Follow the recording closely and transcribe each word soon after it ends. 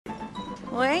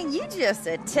Well, ain't you just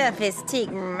the toughest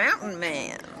teak mountain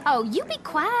man? Oh, you be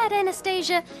quiet,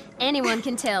 Anastasia. Anyone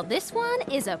can tell this one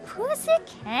is a pussy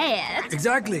cat.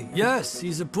 Exactly, yes,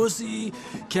 he's a pussy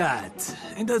cat.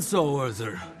 Ain't that so,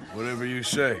 Arthur? Whatever you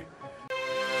say.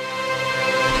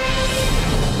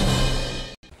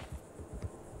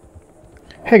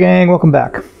 Hey gang, welcome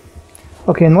back.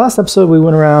 Okay, in the last episode we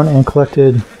went around and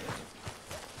collected...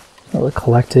 Not really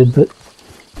collected, but...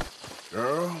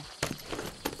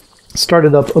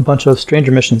 started up a bunch of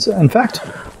stranger missions. In fact,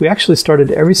 we actually started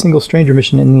every single stranger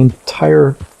mission in the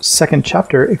entire second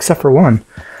chapter except for one.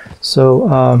 So,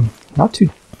 not too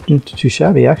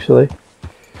shabby, actually.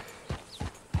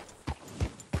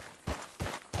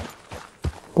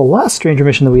 The last stranger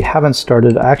mission that we haven't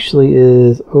started actually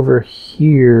is over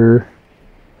here.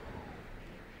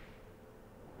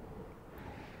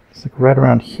 It's like right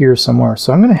around here somewhere.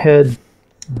 So I'm going to head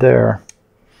there.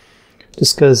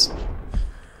 Just because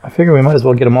I figure we might as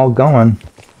well get them all going.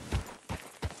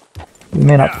 We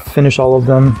may not finish all of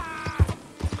them.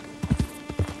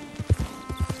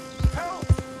 Help!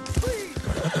 Please!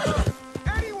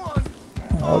 Anyone!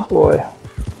 Oh boy.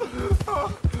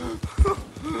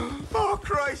 Oh,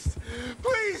 Christ!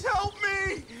 Please help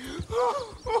me!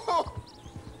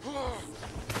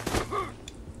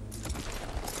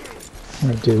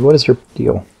 Alright, dude, what is your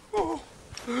deal?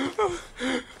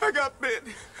 I got bit.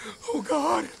 Oh,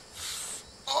 God.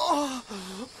 Oh,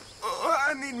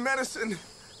 I need medicine.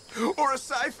 Or a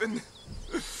siphon.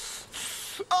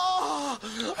 Oh,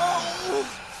 oh,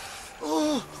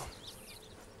 oh.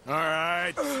 All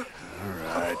right.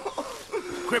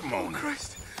 Quit moaning.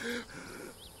 Christ.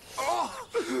 Oh,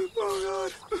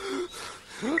 oh,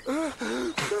 God.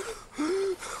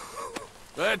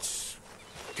 Let's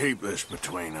keep this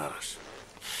between us.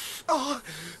 Oh,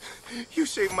 you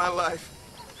saved my life.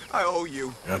 I owe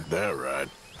you. Got that right.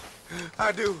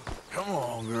 I do. Come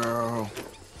on, girl.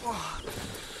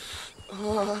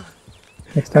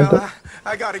 Next time,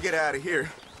 I gotta get out of here.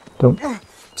 don't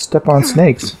step on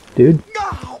snakes, dude.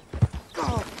 No!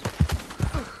 God.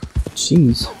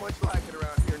 Jeez. Not much like it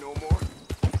around here no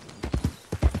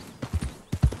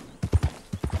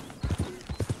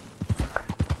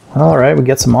more. Alright, we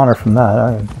get some honor from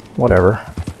that. Whatever.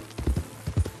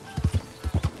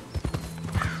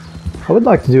 I would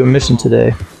like to do a mission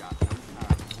today,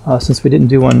 since we didn't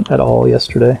do one at all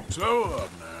yesterday. Slow up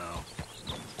now.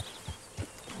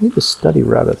 I need to study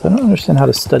rabbits. I don't understand how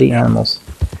to study animals.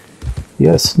 You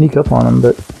gotta sneak up on them,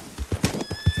 but...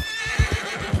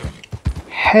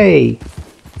 Hey!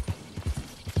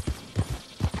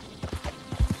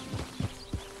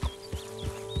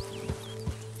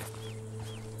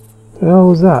 The hell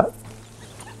was that?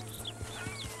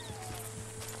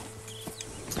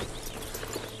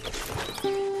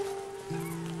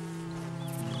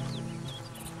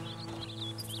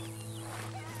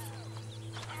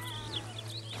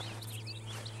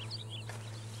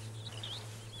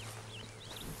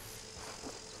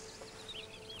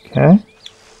 Okay.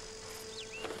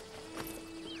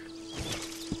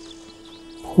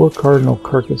 Poor cardinal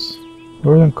carcass.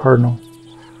 Northern cardinal.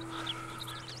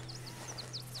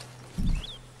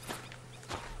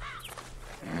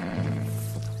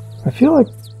 I feel like...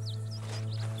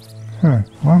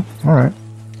 well, alright.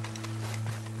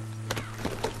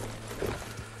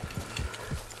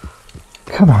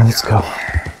 Come on, let's go.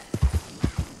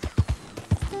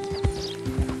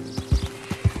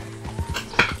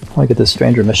 I want to get this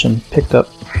stranger mission picked up.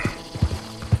 Do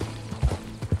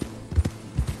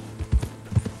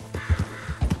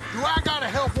I gotta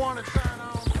help wanted sign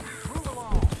on? Move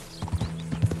along.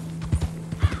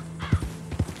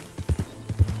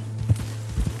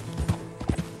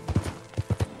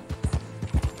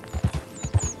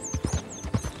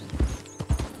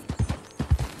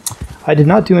 I did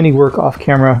not do any work off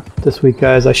camera this week,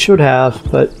 guys. I should have,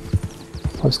 but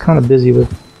I was kind of busy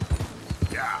with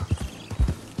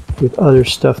other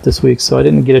stuff this week, so I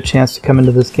didn't get a chance to come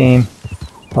into this game,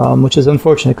 which is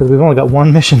unfortunate because we've only got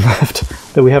one mission left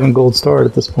that we haven't gold starred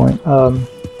at this point. Would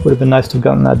have been nice to have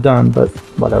gotten that done, but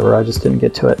whatever, I just didn't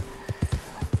get to it.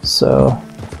 So,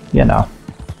 you know.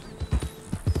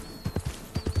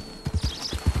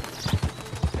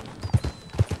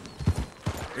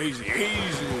 Easy,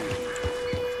 easy.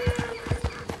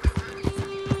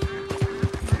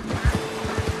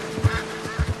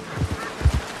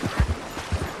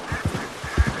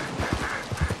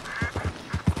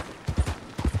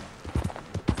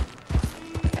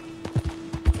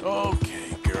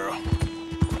 Okay, girl.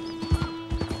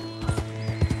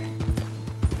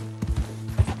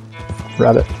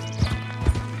 Rabbit.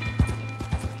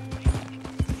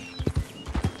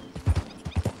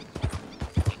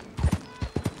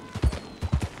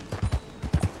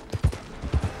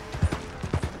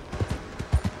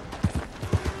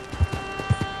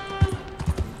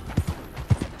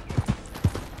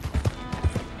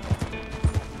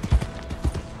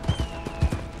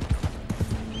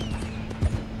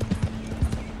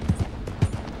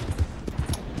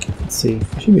 see.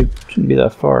 Shouldn't be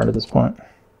that far at this point.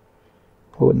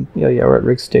 Yeah, we're at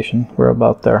Rig Station. We're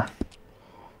about there.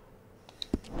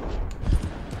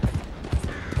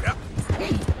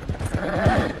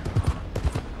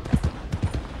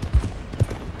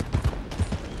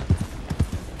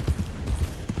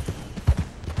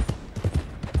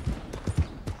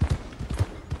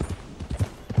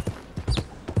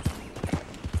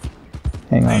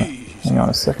 Hang on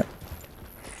a second.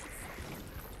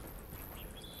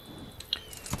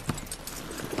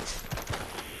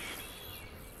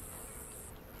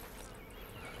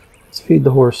 Let's feed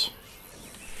the horse.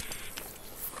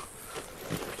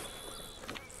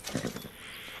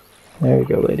 There you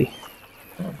go, lady.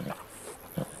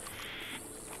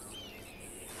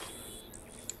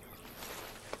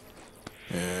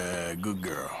 Yeah, good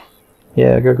girl.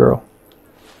 Yeah, good girl.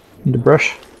 Need a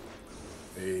brush?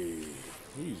 Hey,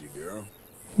 easy girl.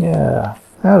 Yeah,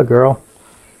 atta girl.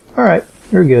 Alright,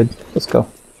 you're good. Let's go.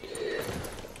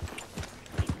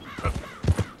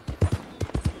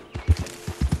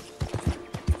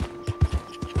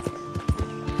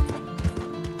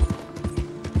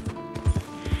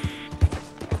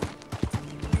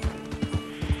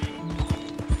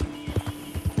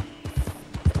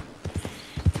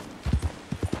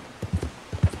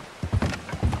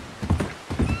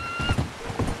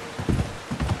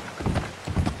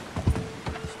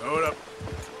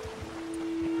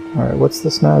 Alright, what's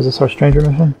this now? Is this our stranger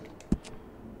mission?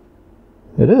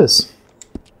 It is.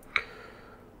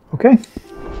 Okay.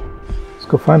 Let's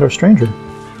go find our stranger.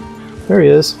 There he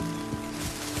is.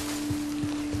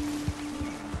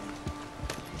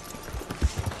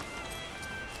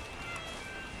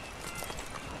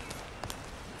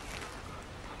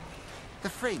 The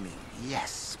framing,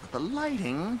 yes, but the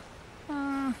lighting...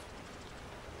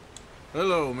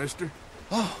 Hello, mister.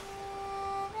 Oh.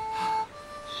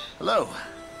 Hello.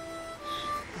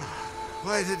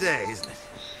 Quite a day, isn't it?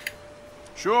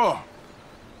 Sure.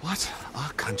 What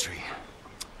a country.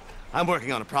 I'm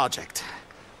working on a project.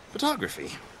 Photography.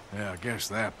 Yeah, I guess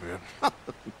that bit.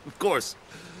 Of course.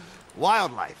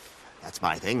 Wildlife. That's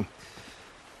my thing.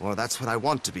 Or that's what I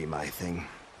want to be my thing.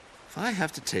 If I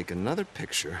have to take another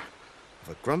picture of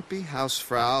a grumpy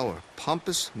housefrau or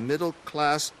pompous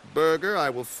middle-class burger,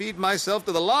 I will feed myself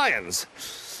to the lions.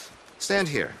 Stand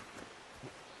here.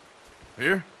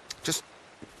 Here? Just...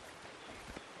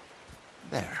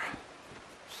 there.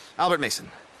 Albert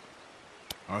Mason.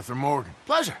 Arthur Morgan.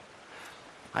 Pleasure.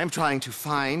 I'm trying to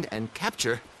find and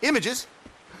capture images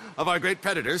of our great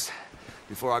predators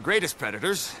before our greatest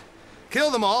predators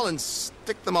kill them all and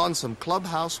stick them on some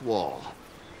clubhouse wall.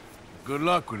 Good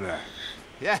luck with that.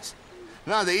 Yes.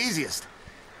 Not the easiest.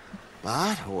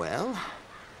 But, well,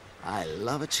 I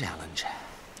love a challenge.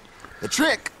 The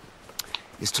trick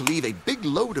is to leave a big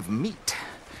load of meat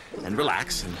and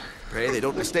relax and pray they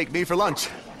don't mistake me for lunch.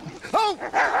 Oh!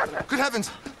 Good heavens!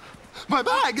 My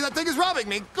bag! That thing is robbing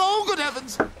me! Oh, good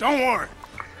heavens! Don't worry.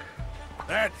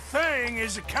 That thing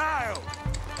is a coyote.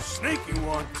 Sneaky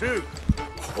one, too.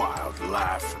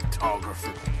 Wildlife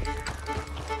photographer.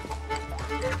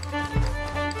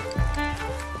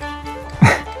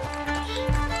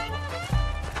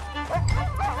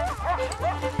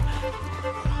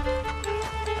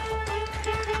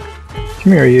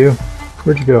 Come here, you.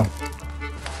 Where'd you go?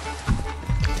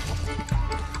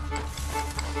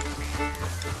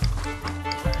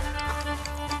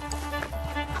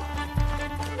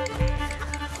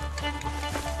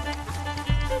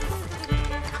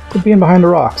 Quit being behind the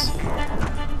rocks.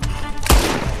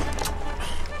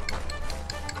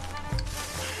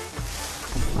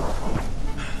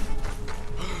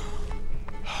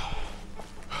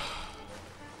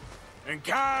 And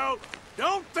Kyle,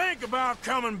 don't think about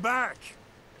coming back.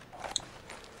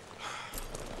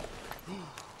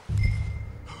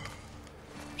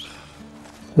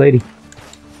 Lady,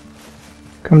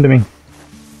 come to me.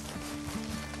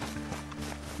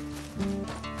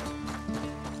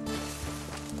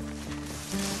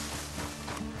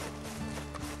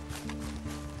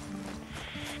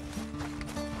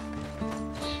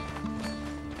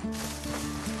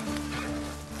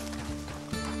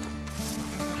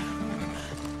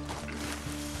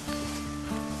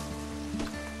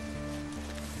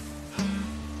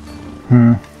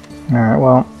 Alright,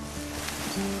 well,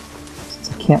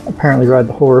 since I can't apparently ride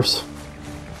the horse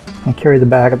and carry the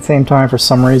bag at the same time for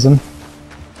some reason,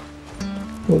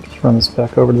 we'll just run this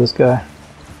back over to this guy.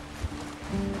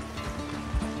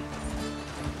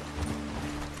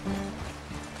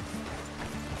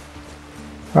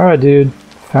 Alright, dude.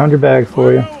 Found your bag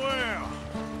for you. Well.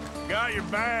 Got your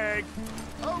bag.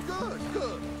 Oh, good,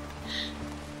 good.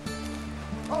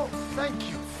 Oh,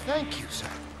 thank you, sir.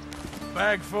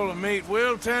 bag full of meat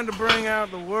will tend to bring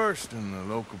out the worst in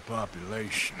the local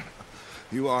population.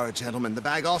 You are a gentleman. The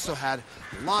bag also had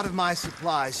a lot of my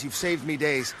supplies. You've saved me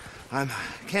days.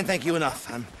 Can't thank you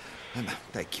enough.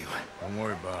 Thank you. Don't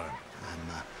worry about it.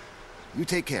 You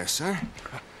take care, sir.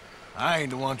 I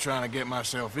ain't the one trying to get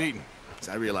myself eaten.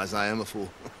 I realize I am a fool.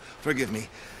 Forgive me.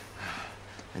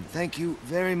 And thank you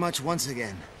very much once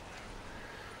again.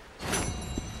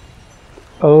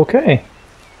 Okay.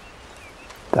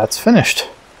 That's finished.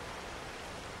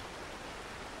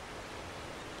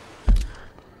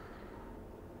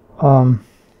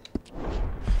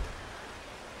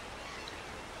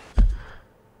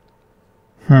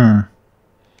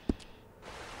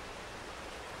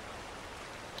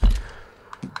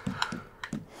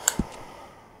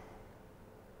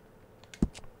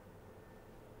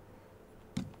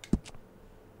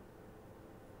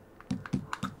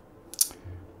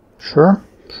 Sure.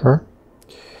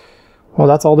 Well,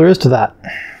 that's all there is to that,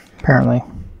 apparently.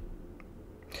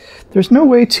 There's no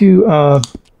way to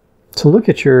look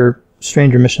at your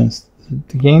stranger missions.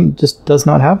 The game just does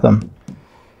not have them.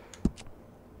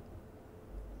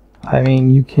 I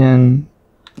mean, you can...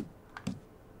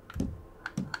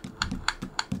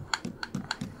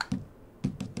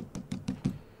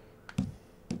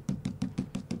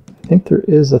 I think there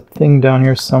is a thing down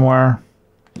here somewhere.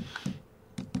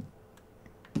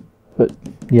 But,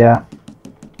 yeah.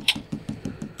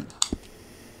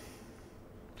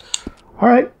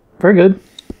 Alright, very good.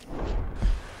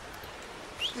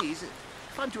 Please,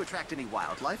 fun to attract any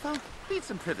wildlife. I'll need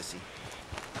some privacy.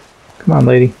 Come on,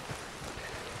 lady.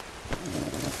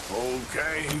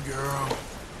 Okay, girl.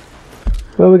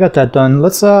 Well, we got that done.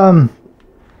 Let's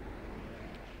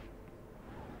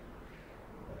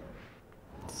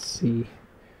see.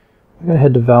 We gotta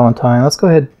head to Valentine. Let's go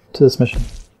ahead to this mission.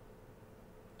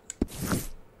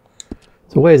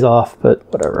 It's a ways off, but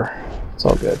whatever. It's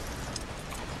all good.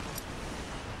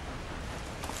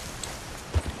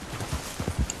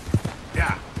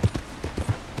 Yeah.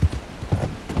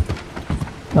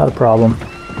 Not a problem.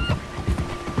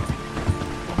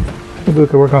 Maybe we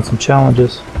could work on some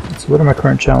challenges. Let's see, what are my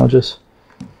current challenges?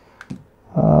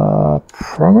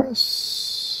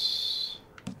 Progress?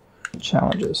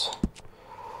 Challenges.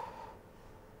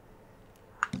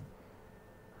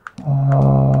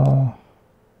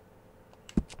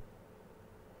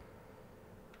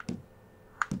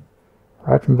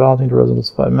 Ride from Valentine to Rhodes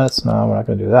in 5 minutes. No, we're not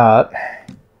going to do that.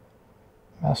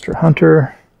 Master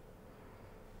Hunter.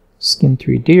 Skin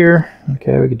 3 deer.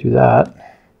 Okay, we could do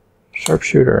that.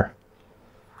 Sharpshooter.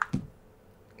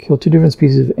 Kill 2 different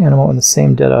species of animal in the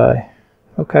same deadeye.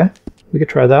 Okay, we could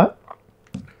try that.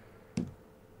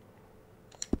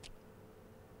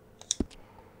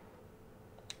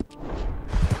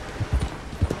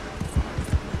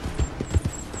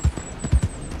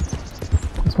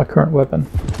 What's my current weapon?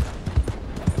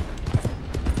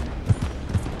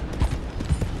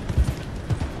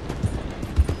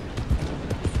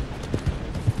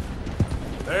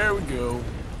 There we go.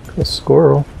 A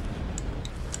squirrel.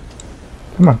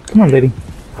 Come on, lady.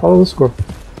 Follow the squirrel.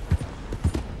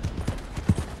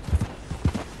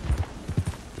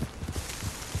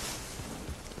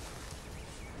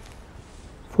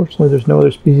 Fortunately, there's no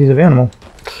other species of animal.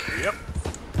 Yep.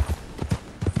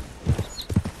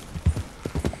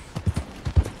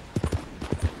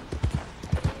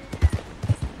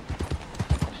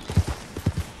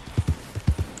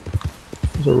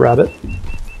 There's a rabbit.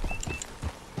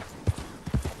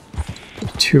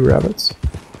 2 rabbits.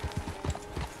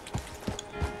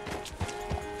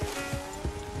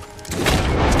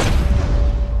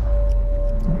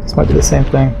 This might be the same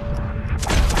thing.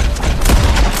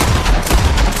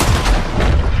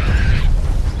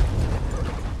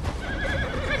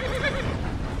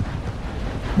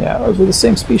 Yeah, those are the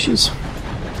same species.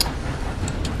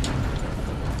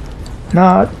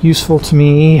 Not useful to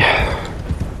me.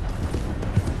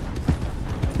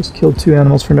 Just killed 2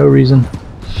 animals for no reason.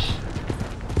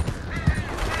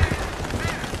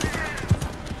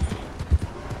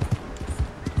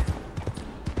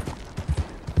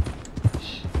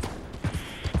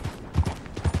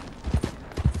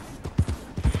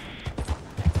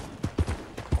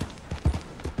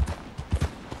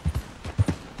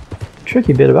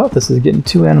 Tricky bit about this is getting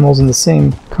 2 animals in the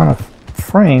same kind of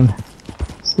frame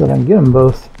so that I can get them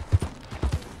both.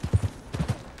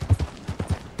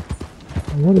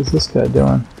 What is this guy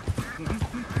doing?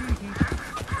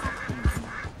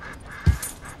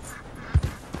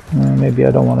 Maybe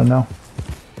I don't want to know.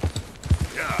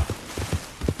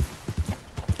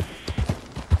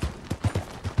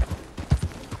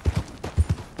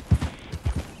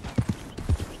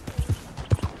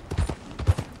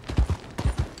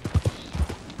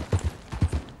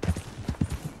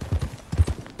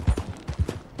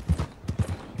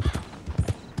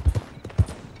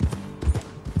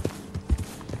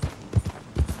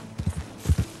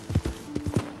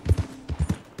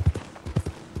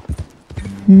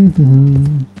 It's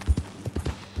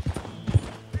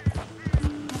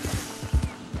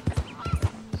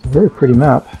a very pretty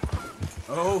map.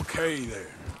 Okay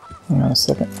there. Hang on a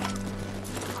second.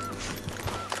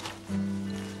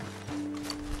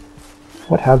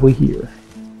 What have we here?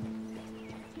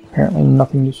 Apparently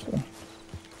nothing useful.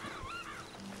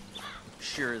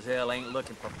 Sure as hell ain't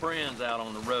looking for friends out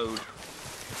on the road.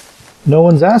 No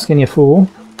one's asking, you fool.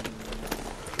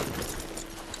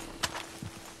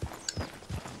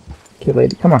 Okay,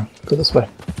 lady, come on. Go this way.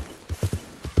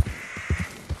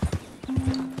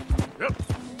 Yep.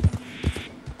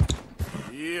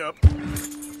 Yep.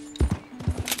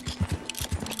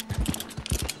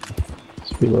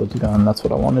 Let's reload the gun. That's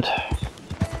what I wanted.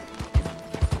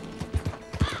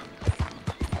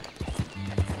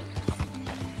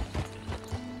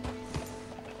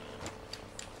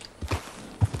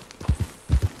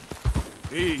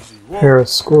 Easy. Pair of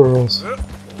squirrels.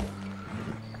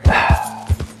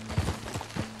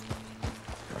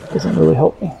 Doesn't really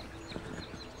help me.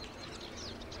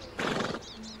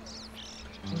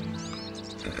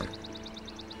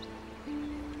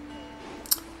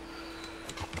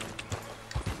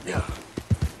 Yeah.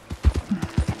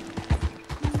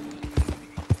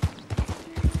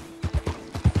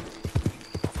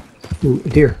 Ooh, a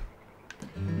deer.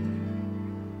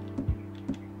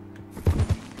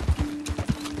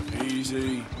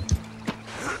 Easy.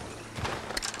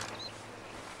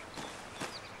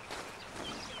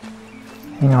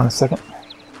 Hang on a second.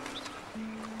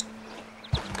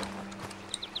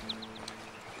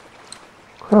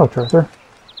 Crouch, Arthur.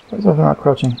 Why is Arthur not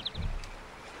crouching?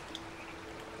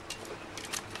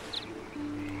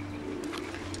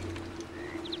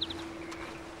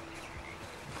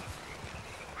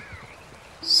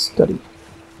 Study.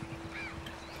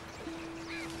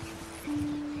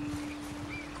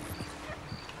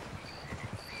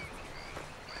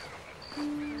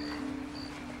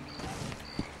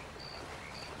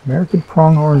 American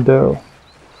pronghorn doe.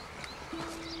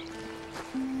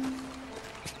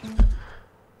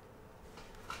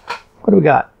 What do we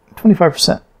got?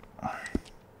 25%.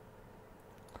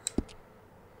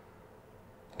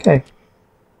 Okay.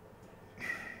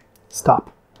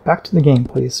 Stop. Back to the game,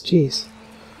 please. Jeez.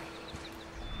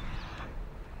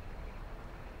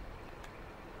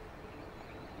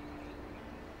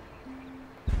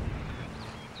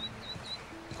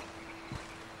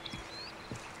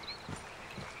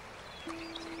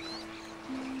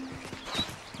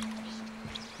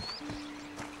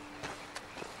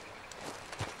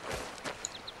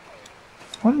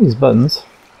 What are these buttons?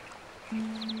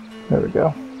 There we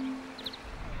go.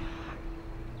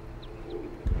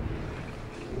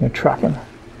 They're tracking.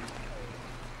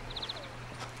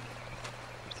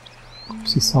 Of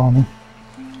course he saw me.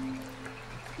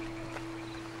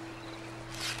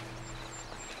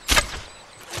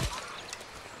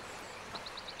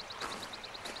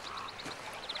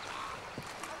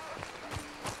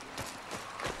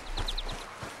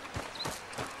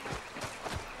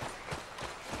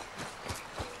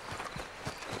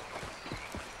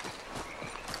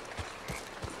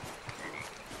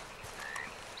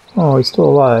 Oh, he's still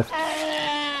alive.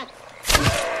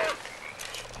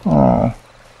 Oh.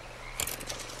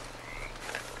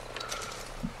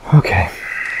 Okay.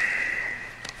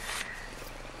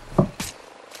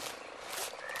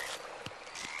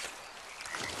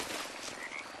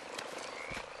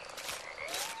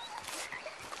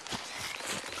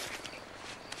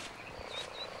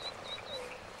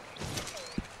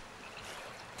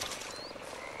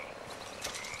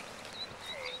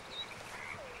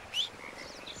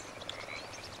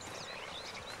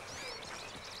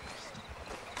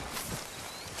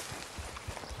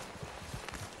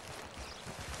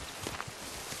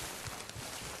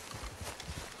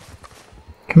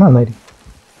 Come on, lady.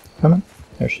 Come on.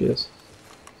 There she is.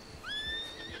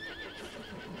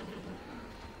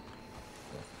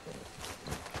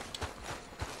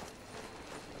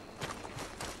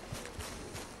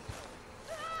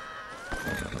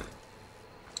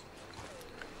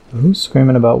 Who's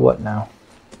screaming about what now?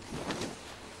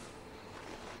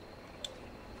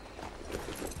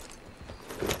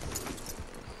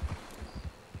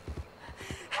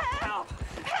 Help!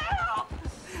 Help!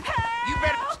 Help! You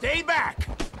better stay back.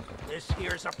 This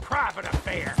here's a private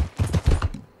affair.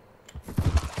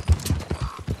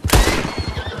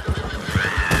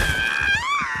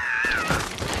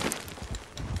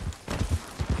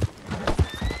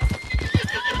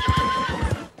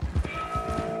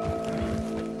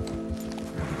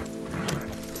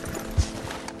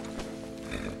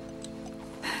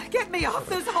 Get me off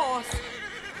this horse!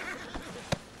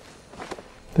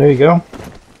 There you go.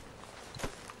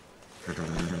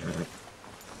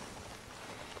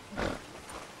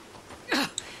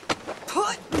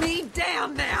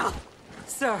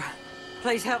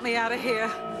 Please help me out of here.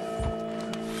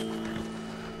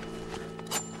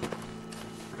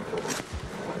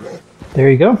 There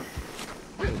you go.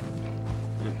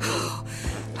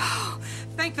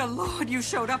 Thank the Lord you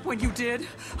showed up when you did.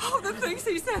 Oh, the things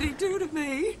he said he'd do to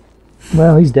me.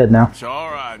 Well, he's dead now. It's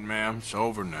all right, ma'am. It's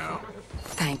over now.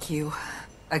 Thank you.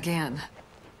 Again.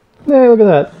 Hey, look at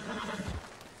that.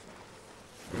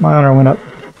 My honor went up.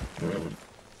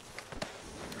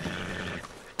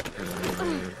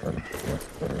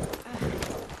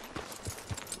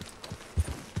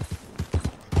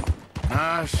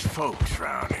 Nice folks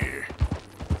round here.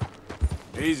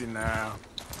 Easy now.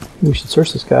 We should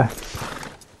search this guy.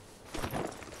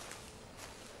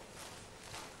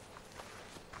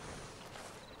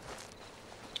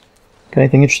 Got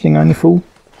anything interesting on you, fool?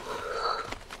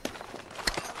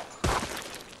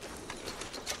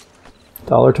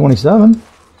 $1.27.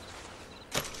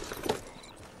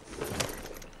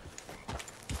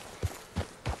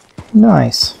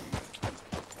 Nice.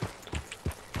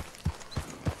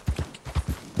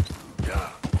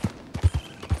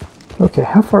 Okay,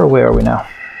 how far away are we now?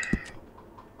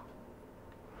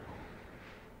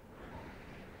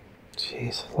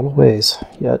 Jeez, a little ways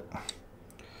yet.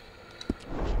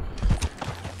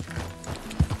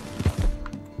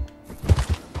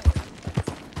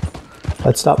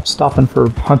 I'd stopping for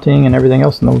hunting and everything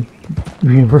else in the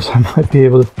universe. I might be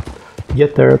able to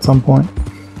get there at some point.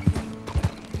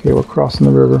 Okay, we're crossing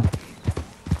the river.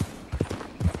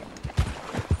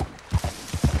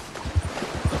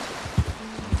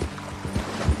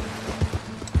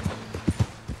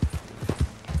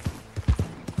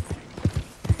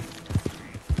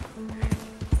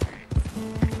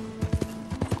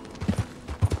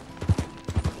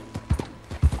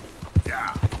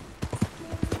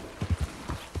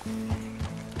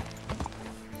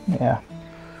 Yeah.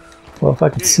 Well, if I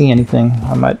could see anything,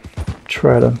 I might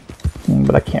try to,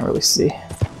 but I can't really see.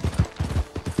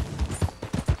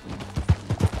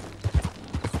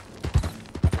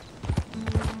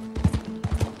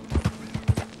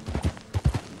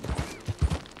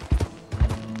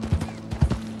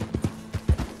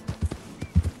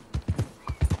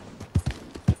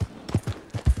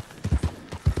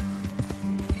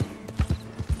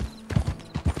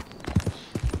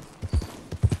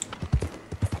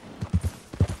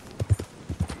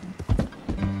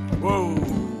 Whoa,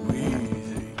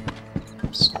 easy.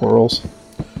 Squirrels.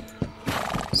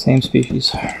 Same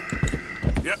species.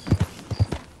 Yep.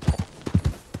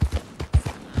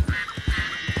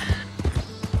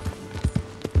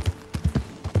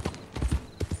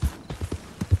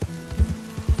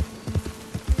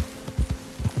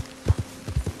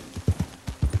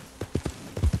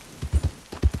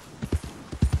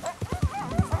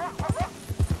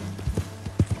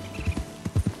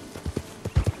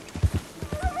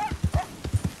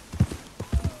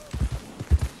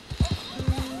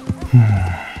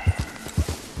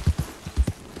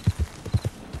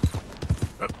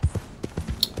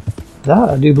 That,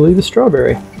 I do believe, is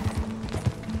strawberry.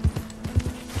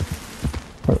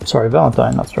 Or, sorry,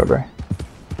 Valentine, not strawberry.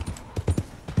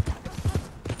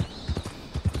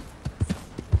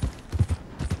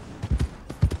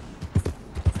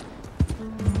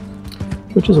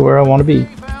 Which is where I want to be.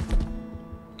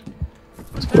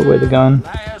 Let's put away the gun.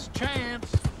 Last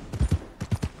chance.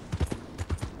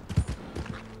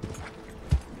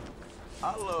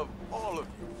 I love all of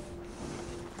you.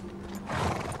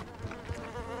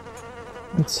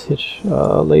 Let's hit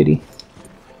lady.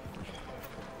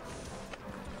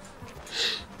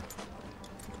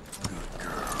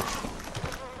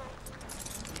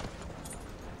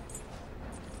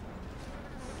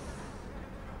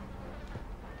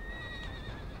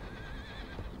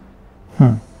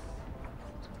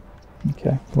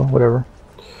 Okay, well, whatever.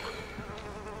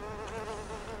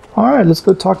 Alright, let's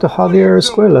go talk to Javier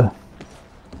Escuela.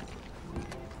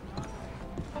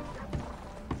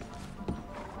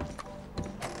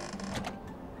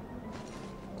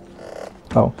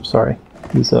 Oh, sorry.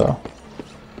 He's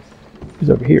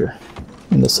over here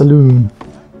in the saloon.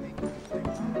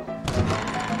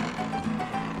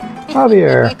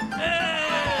 Javier.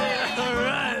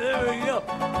 Alright, there we go.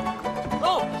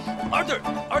 Oh,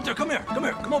 Arthur, come here.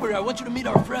 Come over here. I want you to meet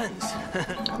our friends.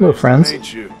 Hello, friends.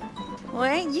 Ain't you? Well,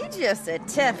 ain't you just the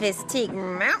toughest teak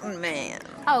mountain man?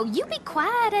 Oh, you be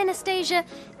quiet, Anastasia.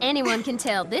 Anyone can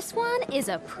tell this one is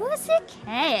a pussy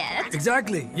cat.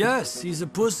 Exactly. Yes, he's a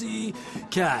pussy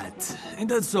cat. Ain't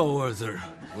that so, Arthur?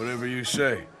 Whatever you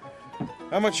say.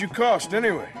 How much you cost,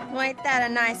 anyway? Well, ain't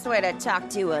that a nice way to talk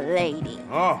to a lady?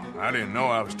 Oh, I didn't know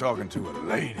I was talking to a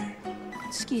lady.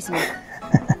 Excuse me.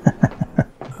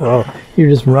 Well, you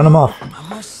just run him off. I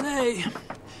must say,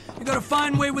 you got a fine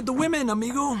fine way with the women,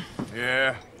 amigo.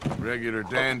 Yeah, regular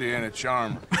dandy and a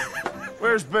charmer.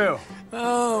 Where's Bill?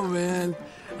 Oh, man.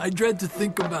 I dread to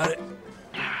think about it.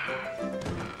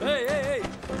 Hey, hey, hey.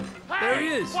 There he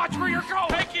is. Watch where you're going.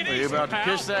 Take it Are you about to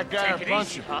kiss that guy or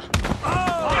punch him?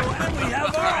 Oh, and we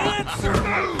have our answer.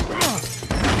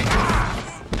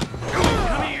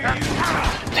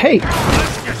 Hey!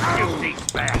 Let's just shoot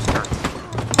these bastards.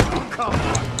 Come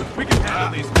on. We can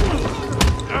handle these.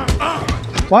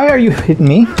 Why are you hitting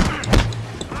me?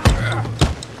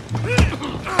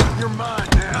 You're mine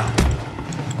now.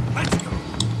 Let's go.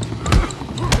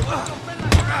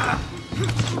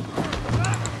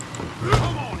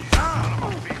 Come on, son of a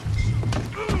bitch.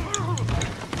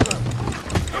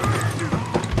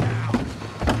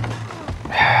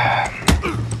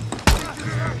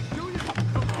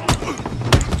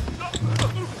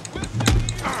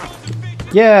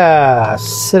 Yeah,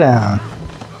 sit down.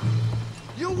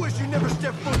 You wish you never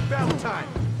stepped foot Valentine.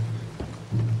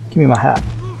 Give me my hat.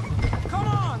 Come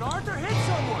on, Arthur, hit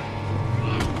someone.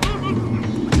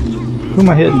 Who am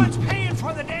I hitting? Who's paying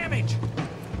for the damage?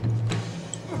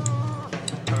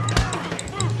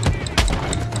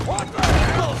 What the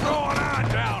hell's going on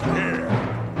down here?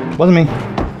 Wasn't me.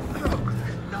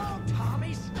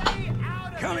 Tommy, stay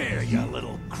out of Come here, you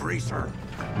little greaser.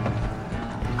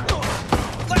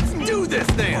 Let's do this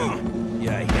then. You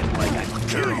hit like a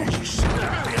girl, you son of a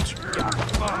bitch.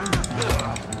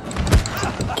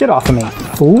 Get off of me,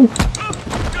 fool. He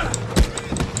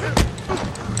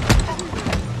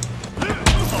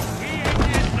ain't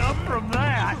getting up from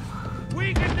that.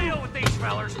 We can deal with these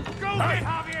fellers. Go get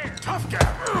Javier. Tough guy.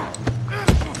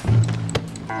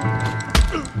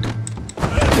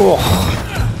 Oh.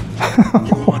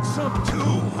 You want some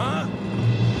too, huh?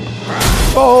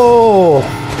 Oh.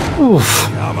 Oof.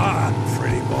 Come on,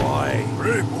 pretty boy.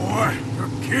 Pretty boy?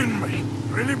 You're kidding me.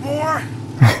 Pretty boy?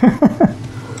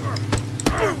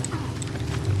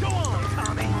 Go on,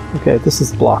 Tommy. Okay, this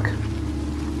is the block.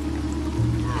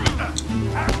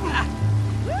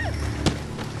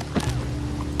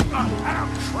 I'll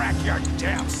crack your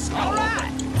damn skull.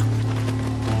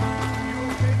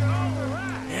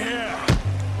 Yeah,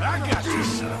 I got you,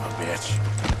 son of a bitch.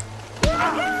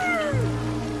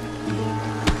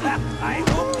 I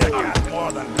hope you got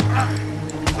more than that.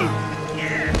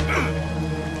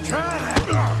 Try that.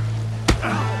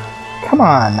 Come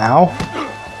on now.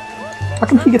 How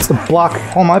come he gets to block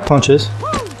all my punches?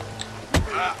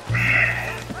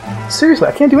 Seriously,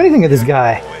 I can't do anything to this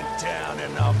guy. Went down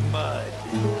in the mud.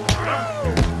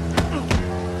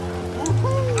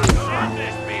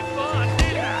 This be fun,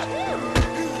 didn't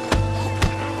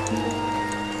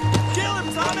Kill him,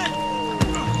 Tommy.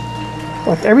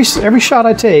 Like every shot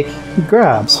I take, he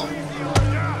grabs.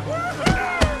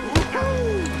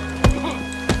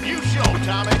 You show,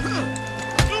 Tommy.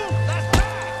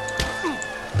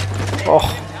 Oh.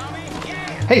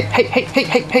 Hey, hey, hey, hey,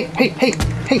 hey, hey, hey, hey,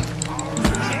 hey.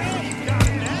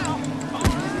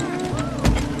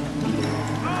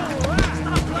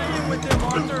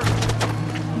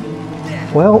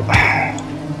 Well,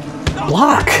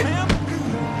 block.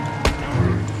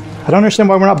 I don't understand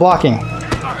why we're not blocking.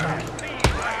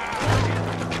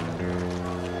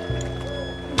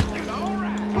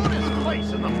 Put his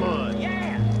place in the mud.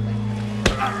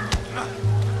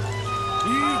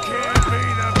 You can't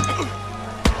beat him.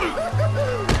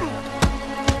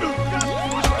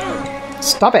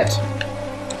 Stop it.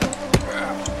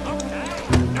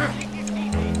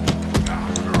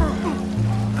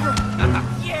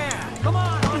 Yeah, come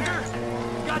on, Hunter.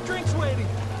 Got drinks waiting.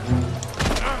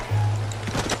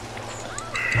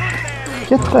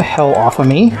 Get the hell off of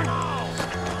me.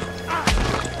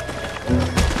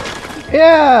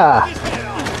 Yeah!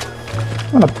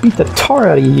 I'm gonna beat the tar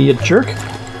out of you, you jerk.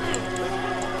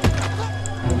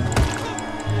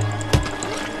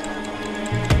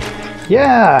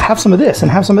 Yeah, have some of this,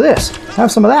 and have some of this.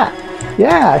 Have some of that.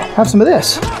 Yeah, have some of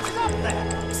this.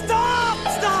 Stop!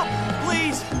 Stop!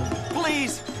 Please!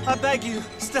 Please! I beg you,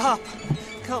 stop!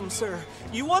 Come, sir.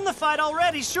 You won the fight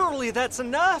already. Surely that's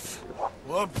enough.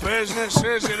 What business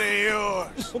is it of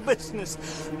yours? No business.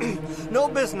 No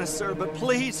business, sir, but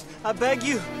please, I beg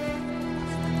you.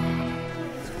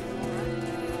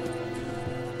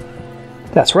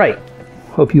 That's right.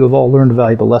 Hope you have all learned a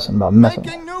valuable lesson about messing.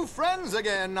 Making new friends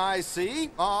again, I see,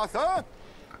 Arthur.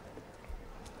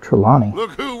 Trelawney.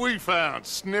 Look who we found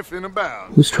sniffing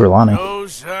about. Who's Trelawney?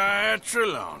 Josiah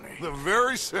Trelawney. The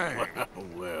very same.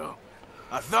 Well,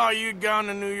 I thought you'd gone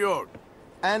to New York.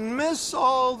 And miss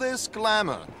all this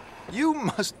glamour. You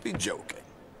must be joking.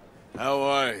 How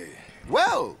are you?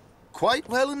 Well, quite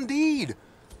well indeed.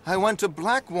 I went to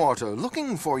Blackwater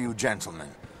looking for you gentlemen.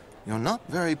 You're not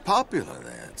very popular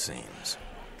there, it seems.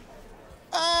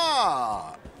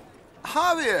 Ah!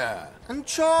 Javier and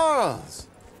Charles.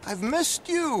 I've missed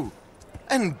you.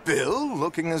 And Bill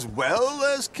looking as well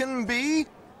as can be.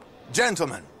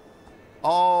 Gentlemen,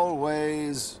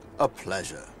 always a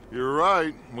pleasure. You're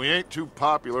right. We ain't too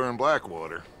popular in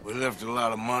Blackwater. We left a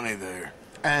lot of money there.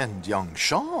 And young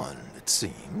Sean, it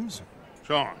seems.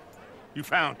 Sean, you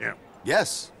found him?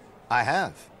 Yes, I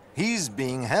have. He's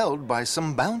being held by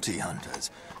some bounty hunters,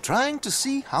 trying to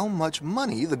see how much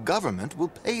money the government will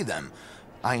pay them.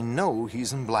 I know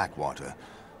he's in Blackwater,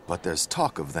 but there's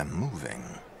talk of them moving.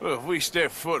 Well, if we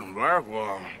step foot in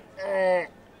Blackwater...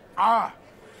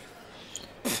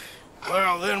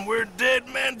 Well, then we're dead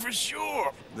men for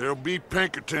sure. There'll be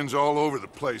Pinkertons all over the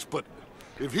place, but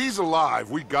if he's alive,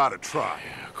 we gotta try.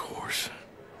 Yeah, of course.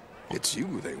 It's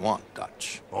you they want,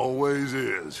 Dutch. Always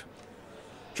is.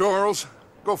 Charles,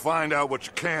 go find out what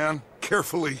you can,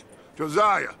 carefully.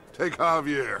 Josiah, take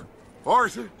Javier.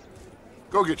 Arthur,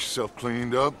 go get yourself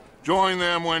cleaned up. Join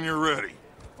them when you're ready.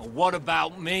 Well, what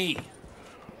about me?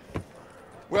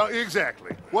 Well,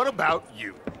 exactly. What about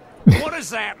you? What does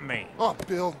that mean? Oh,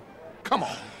 Bill, come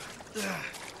on.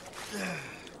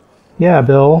 Yeah,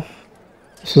 Bill.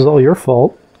 This is all your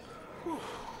fault.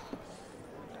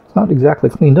 It's not exactly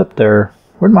cleaned up there.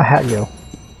 Where'd my hat go?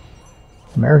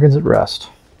 Americans at rest.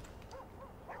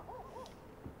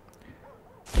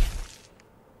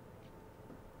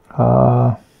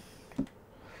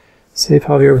 Save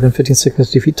Javier within 15 seconds.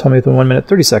 Defeat Tommy within 1 minute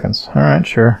 30 seconds. Alright,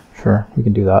 sure. We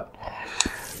can do that.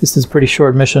 This is a pretty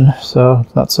short mission, so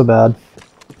it's not so bad.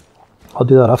 I'll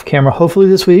do that off camera, hopefully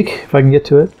this week, if I can get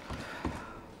to it.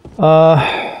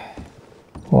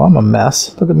 Well, I'm a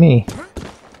mess. Look at me.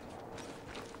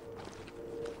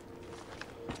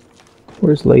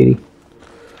 Where's Lady?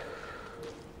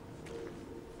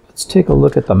 Let's take a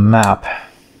look at the map.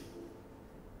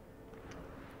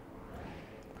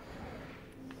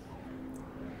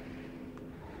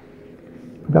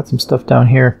 I've got some stuff down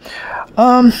here.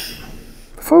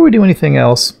 Before we do anything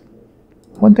else,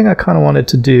 one thing I kind of wanted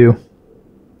to do.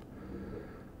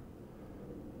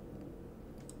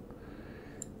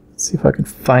 Let's see if I can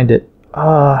find it.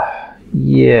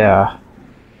 Yeah.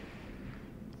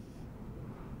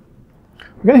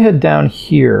 We're going to head down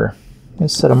here. I'm going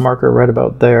to set a marker right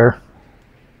about there.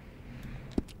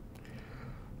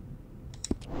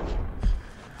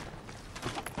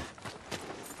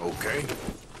 Okay.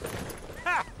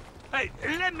 Ha! Hey,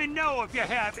 let me know if you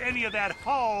have any of that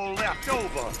haul left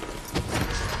over.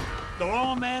 The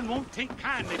lawman won't take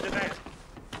kindly to that.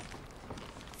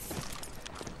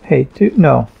 Hey, dude,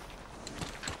 no.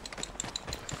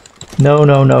 No.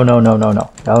 No. I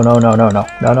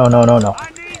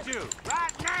need you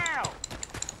right now.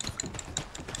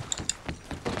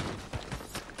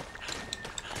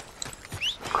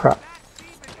 Crap.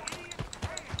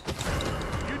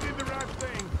 You did the right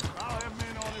thing. I'll have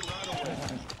men on it right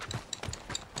away.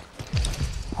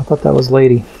 I thought that was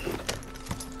Lady.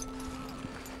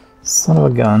 Son of a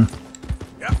gun.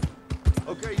 Yeah.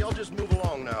 Okay, y'all just move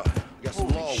along now. Got some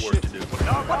law work to do.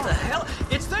 What the hell?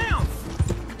 It's them!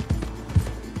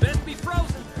 Best be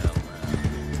frozen.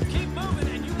 Keep moving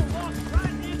and you will walk right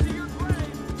into your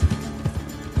grave.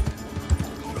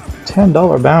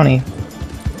 $10 bounty.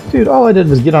 Dude, all I did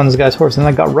was get on this guy's horse and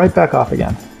I got right back off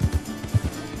again.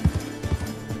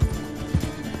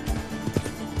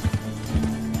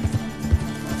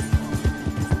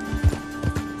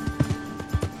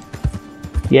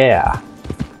 Yeah.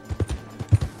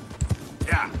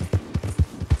 Yeah.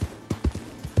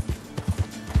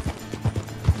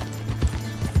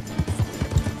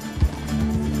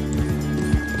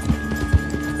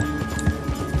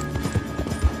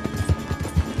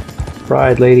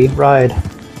 Ride, lady, ride.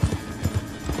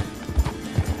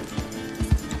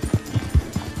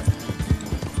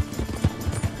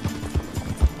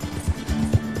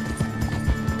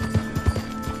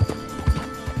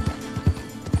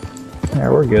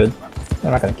 There, we're good.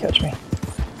 They're not gonna catch me.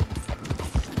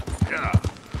 Yeah.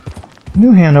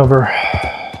 New Hanover.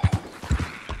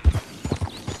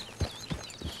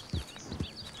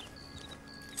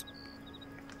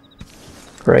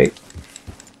 Great.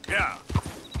 Yeah.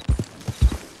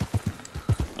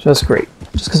 Just great.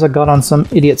 Just because I got on some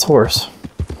idiot's horse.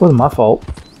 Wasn't my fault.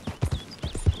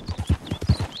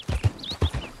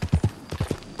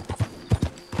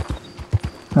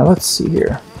 Now let's see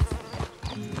here.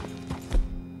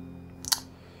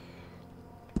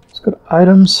 Let's go to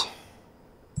items.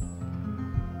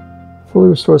 Fully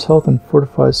restores health and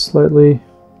fortifies slightly.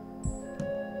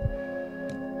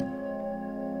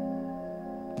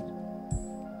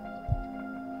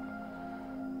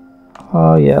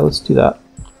 Yeah, let's do that.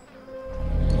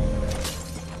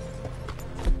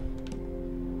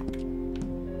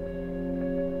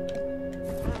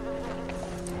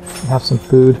 Have some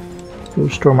food.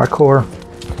 Restore my core.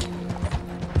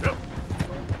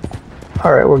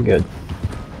 Alright, we're good.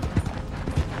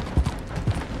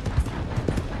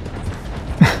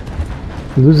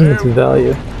 Losing its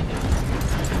value.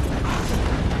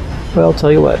 Well, I'll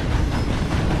tell you what.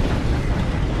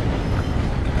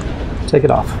 Take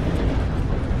it off.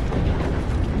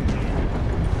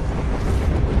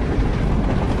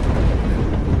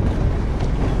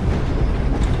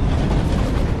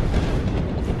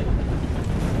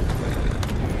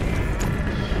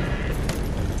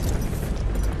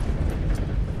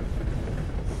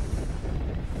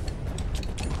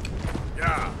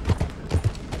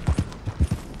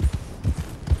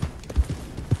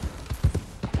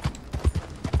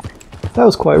 That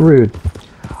was quite rude.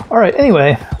 Alright,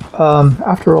 anyway,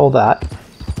 after all that,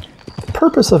 the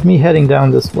purpose of me heading down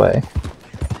this way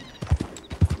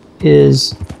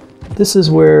is this is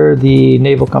where the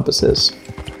naval compass is.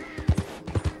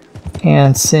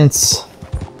 And since,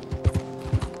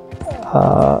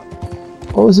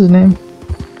 what was his name?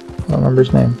 I don't remember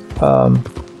his name.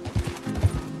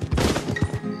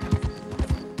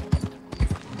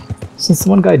 Since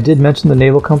one guy did mention the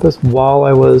naval compass while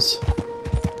I was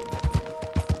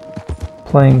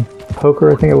playing poker,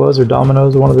 I think it was, or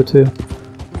dominoes, or one of the two.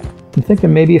 I'm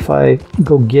thinking maybe if I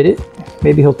go get it,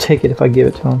 maybe he'll take it if I give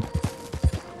it to him.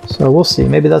 So we'll see.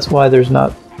 Maybe that's why there's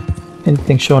not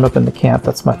anything showing up in the camp.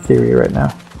 That's my theory right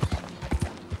now.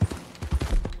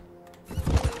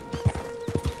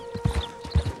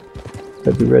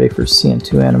 I'd be ready for seeing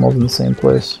two animals in the same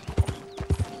place.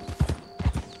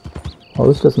 Oh,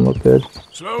 this doesn't look good.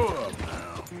 Slow up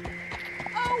now.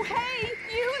 Oh, hey,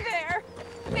 you there!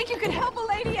 Think you could help a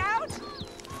lady out?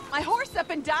 My horse up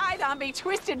and died on me,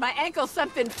 twisted my ankle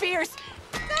something fierce.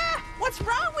 Ah, what's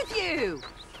wrong with you?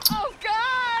 Oh,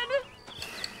 God!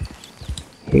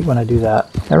 Hate when I do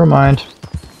that. Never mind.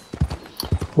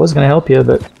 I was gonna help you,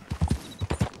 but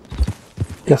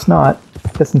guess not.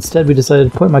 Guess instead we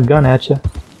decided to point my gun at you.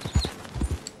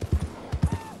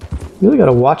 You really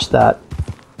gotta watch that.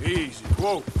 Easy,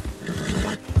 whoa.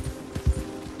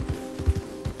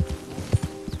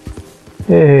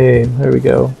 Hey, there we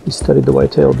go. We studied the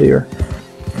white-tailed deer.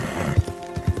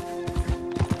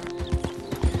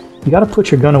 You gotta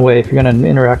put your gun away if you're gonna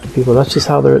interact with people. That's just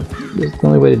how it's the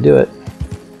only way to do it.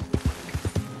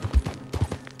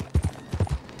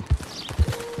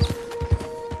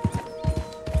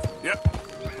 Yep.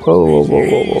 Whoa, whoa, whoa,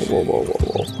 whoa, whoa, whoa, whoa,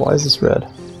 whoa, whoa. Why is this red?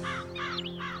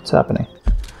 What's happening?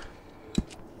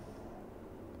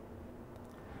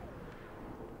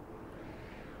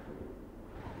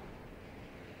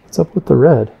 What's up with the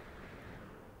red?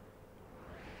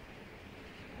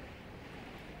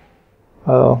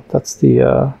 Oh, that's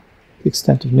the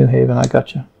extent of New Haven. I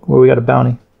got you. Where we got a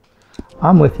bounty.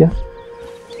 I'm with you.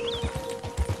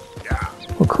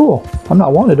 Well, cool. I'm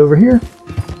not wanted over here.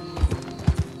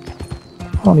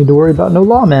 I don't need to worry about no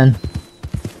lawmen.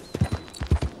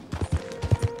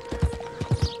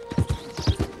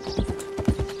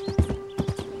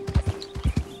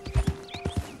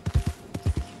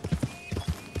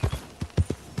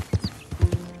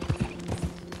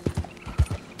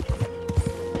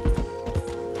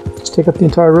 Just take up the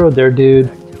entire road there,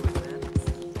 dude.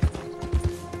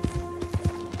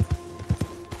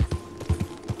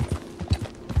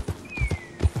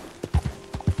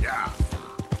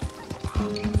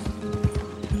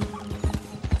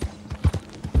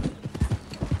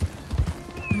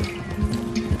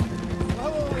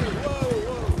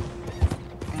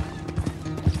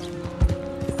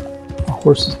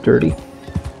 Horse is dirty.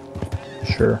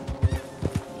 Sure.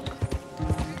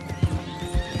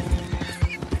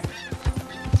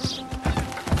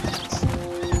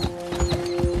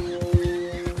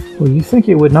 Well, you think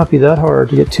it would not be that hard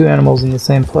to get two animals in the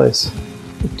same place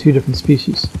with two different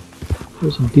species.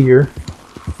 There's a deer.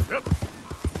 Yep.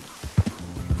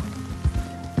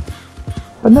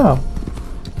 But no.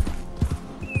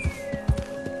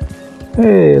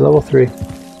 Hey, level 3.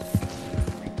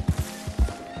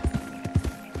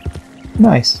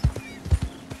 Nice.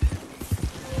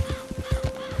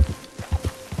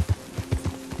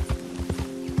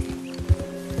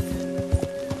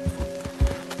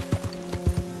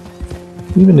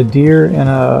 Even a deer and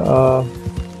a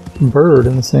bird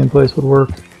in the same place would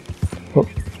work. Oh,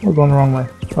 we're going the wrong way.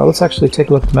 Well, let's actually take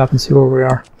a look at the map and see where we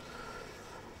are.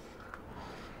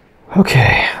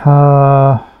 Okay.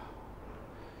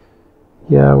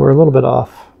 Yeah, we're a little bit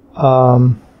off.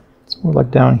 It's more like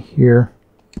down here.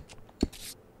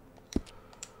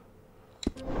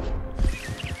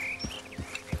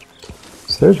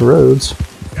 So there's Rhodes.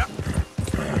 Yep.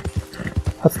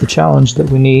 That's the challenge that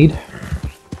we need.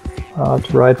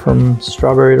 to ride from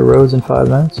Strawberry to Rhodes in 5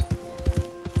 minutes.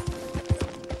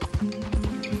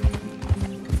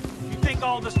 You think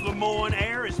all this Lemoyne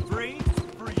air is free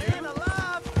for you?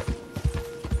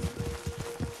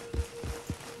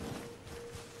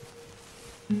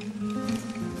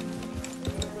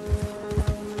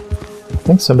 I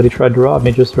think somebody tried to rob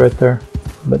me just right there,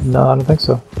 but no, I don't think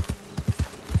so.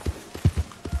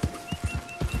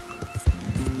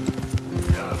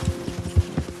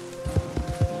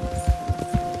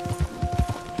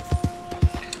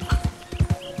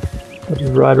 I'll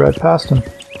just ride right past him.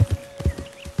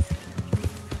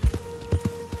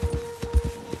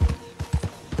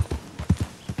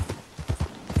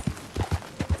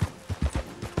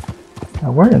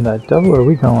 Now, where in the devil are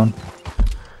we going?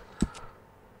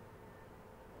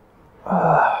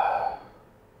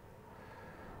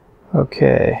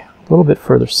 Okay, a little bit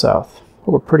further south,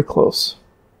 but we're pretty close.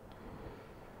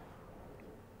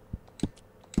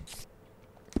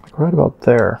 Like right about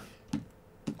there.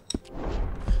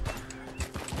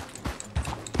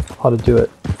 How to do it.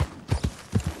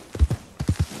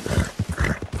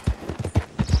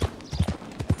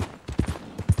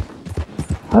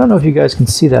 I don't know if you guys can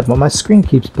see that, but my screen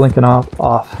keeps blinking off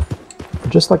for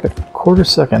just like a quarter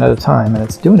second at a time, and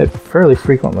it's doing it fairly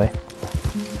frequently.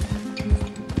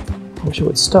 I wish it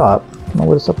would stop. I don't know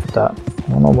what's up with that.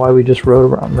 I don't know why we just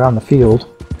rode around the field.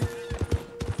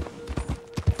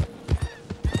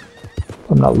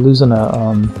 I'm not losing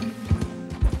a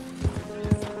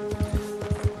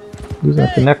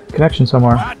connection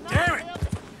somewhere.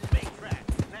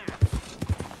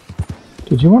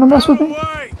 Did you want to mess with me?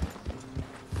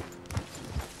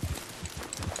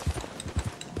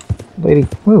 Lady,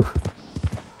 move.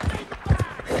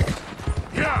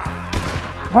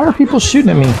 Why are people shooting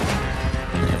at me?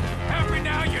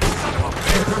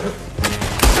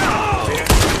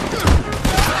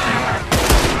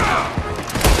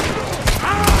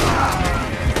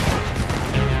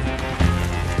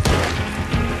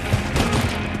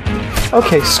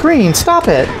 Okay, screen, stop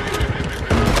it!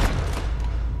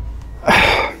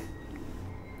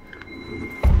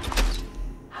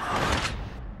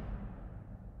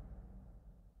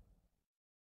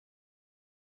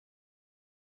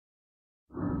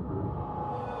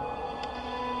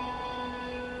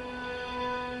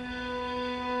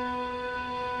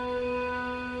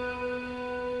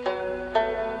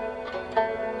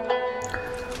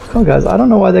 Oh guys, I don't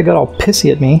know why they got all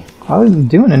pissy at me. I wasn't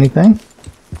doing anything.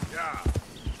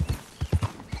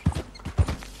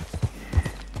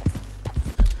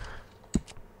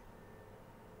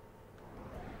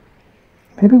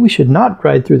 Maybe we should not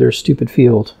ride through their stupid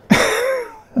field.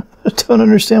 I don't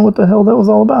understand what the hell that was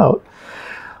all about.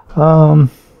 Come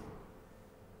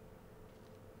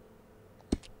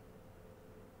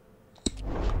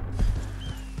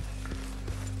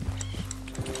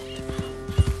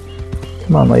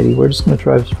on, lady. We're just going to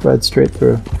ride straight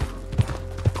through.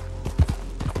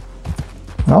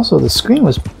 And also, the screen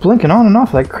was blinking on and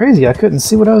off like crazy. I couldn't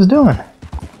see what I was doing.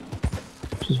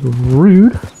 Which is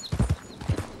rude.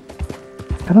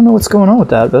 I don't know what's going on with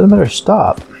that, but I better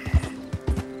stop.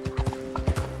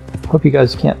 Hope you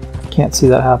guys can't see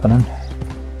that happening.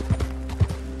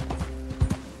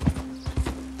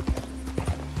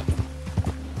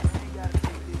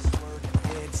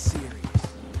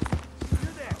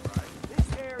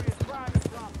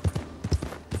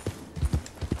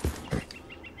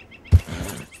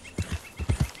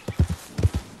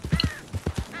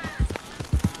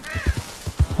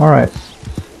 All right.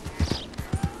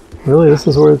 Really, this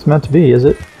is where it's meant to be, is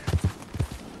it?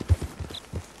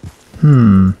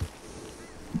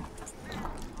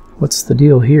 What's the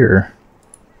deal here?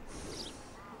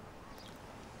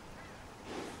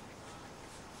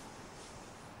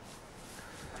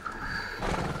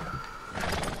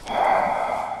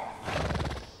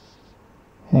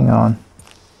 Hang on.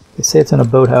 They say it's in a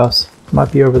boathouse. It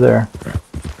might be over there.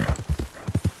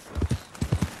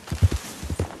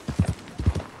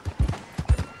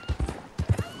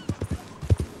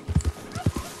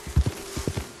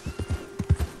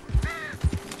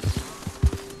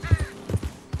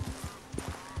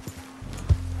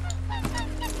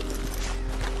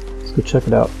 Let's go check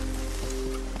it out.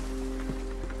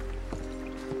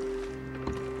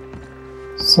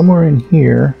 Somewhere in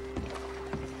here.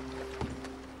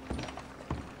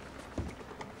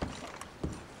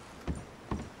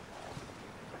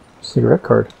 Cigarette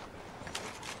card.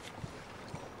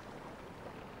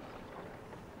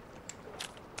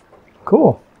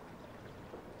 Cool.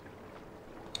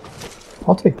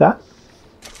 I'll take that.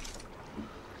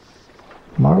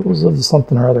 Marvels of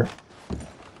something or other.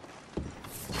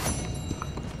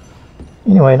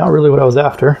 Anyway, not really what I was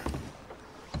after.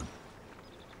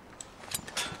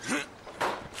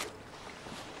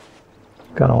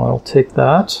 I'll take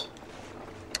that.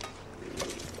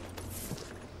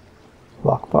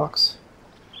 Lockbox.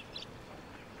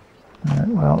 Alright,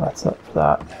 well, that's up for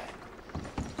that.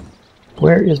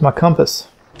 Where is my compass?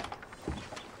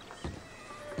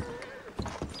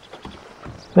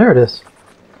 There it is.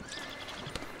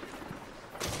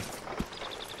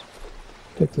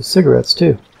 Take the cigarettes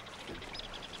too.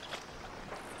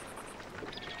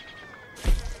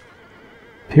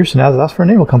 Pearson has asked for a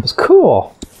naval compass.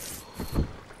 Cool!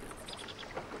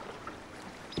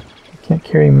 I can't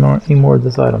carry any more of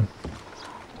this item.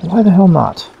 Why the hell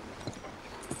not?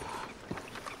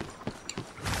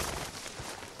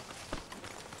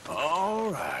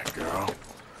 Alright, girl.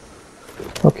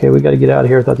 Okay, we gotta get out of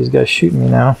here without these guys shooting me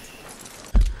now.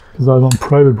 Because I was on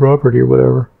private property or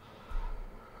whatever.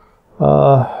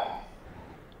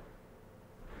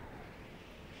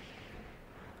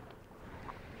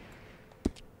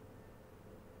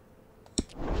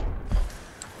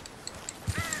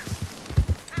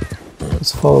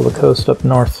 Let's follow the coast up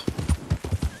north.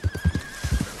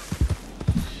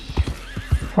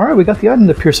 Alright, we got the item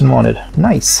that Pearson wanted.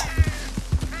 Nice.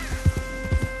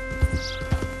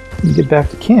 When we get back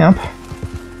to camp,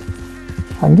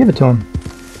 I can give it to him.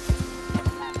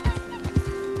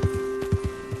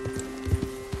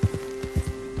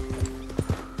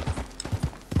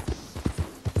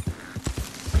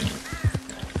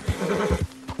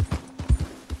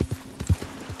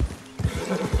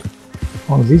 As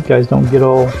long as these guys don't get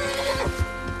all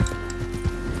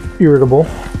irritable.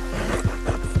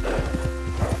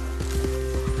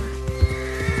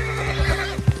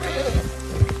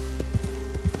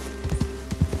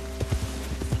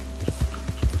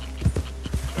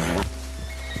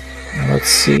 Let's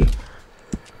see.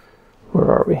 Where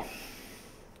are we?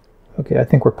 Okay, I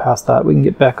think we're past that. We can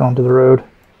get back onto the road.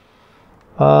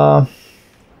 Gotta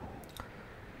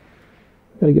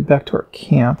get back to our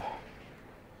camp.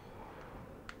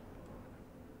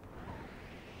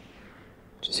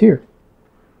 Which is here.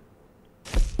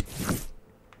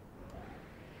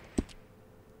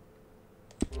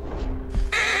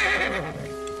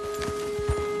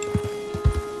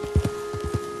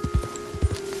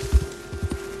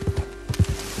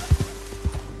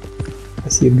 I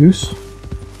see a goose.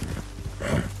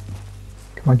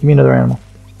 Come on, give me another animal.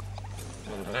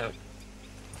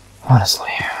 Honestly.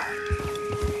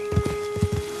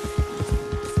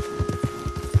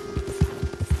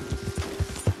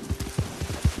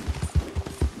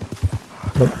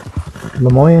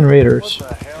 Lemoyne Raiders. What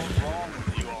the hell's wrong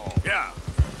with you all? Yeah.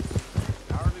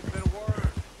 Hardly been a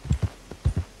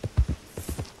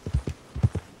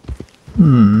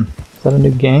word. Is that a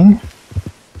new gang?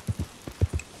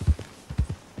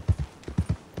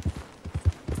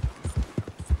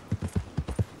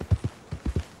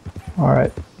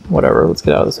 Alright, whatever, let's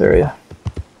get out of this area.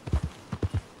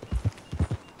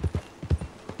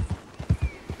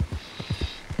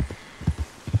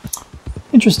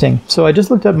 Interesting. So I just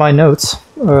looked at my notes.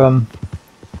 Kind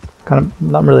of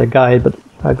not really a guide, but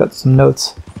I've got some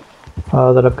notes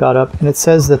that I've got up, and it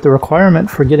says that the requirement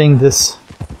for getting this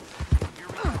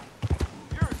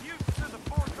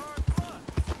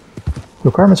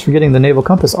requirements for getting the naval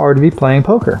compass are to be playing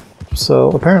poker.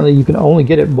 So apparently you can only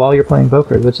get it while you're playing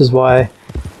poker, which is why.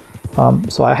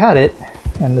 So I had it,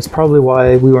 and that's probably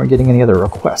why we weren't getting any other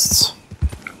requests.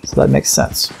 So that makes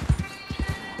sense.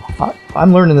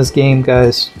 I'm learning this game,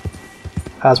 guys,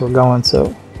 as we're going,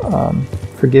 so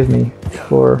forgive me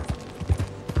for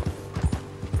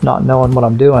not knowing what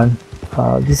I'm doing.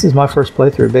 This is my first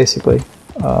playthrough, basically.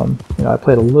 You know, I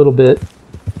played a little bit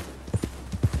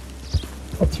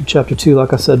up through chapter 2,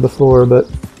 like I said before, but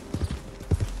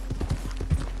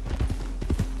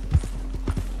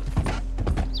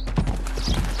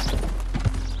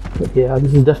yeah,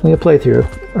 this is definitely a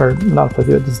playthrough, or not a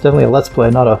playthrough. This is definitely a let's play,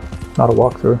 not a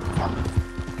walkthrough.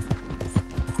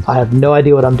 I have no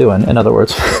idea what I'm doing, in other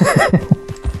words.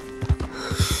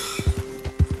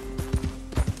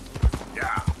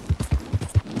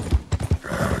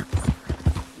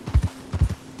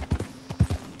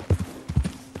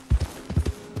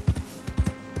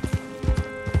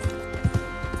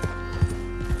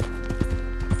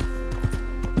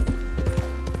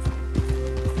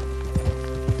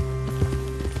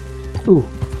 Ooh.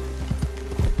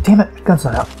 Damn it, gun's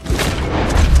not out.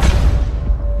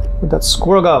 Where'd that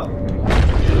squirrel go?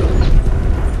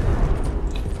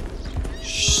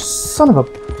 Son of a...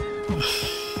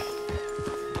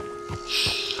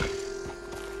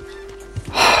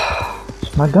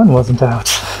 My gun wasn't out.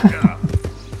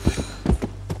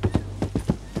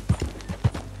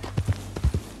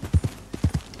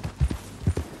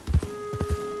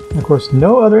 Of course,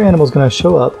 no other animal's gonna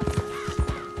show up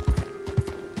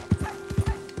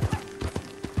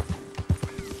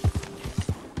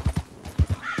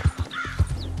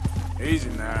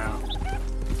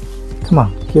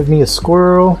Give me a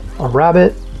squirrel, a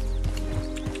rabbit,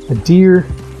 a deer,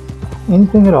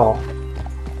 anything at all.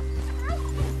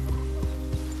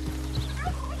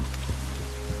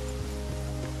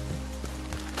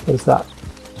 What is that?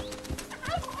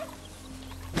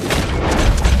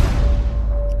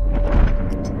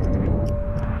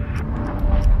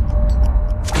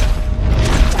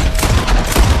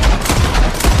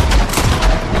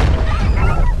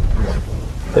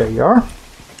 There you are.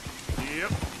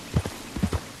 Yep.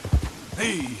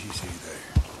 Easy there.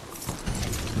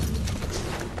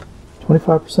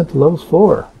 25% to levels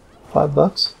 4.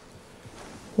 $5.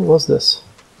 What was this?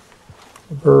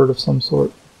 A bird of some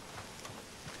sort.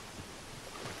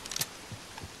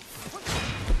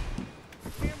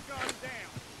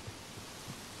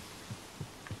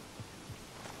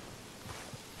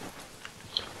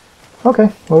 Okay,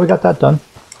 well we got that done.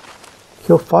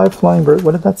 Kill 5 flying birds.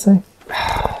 What did that say?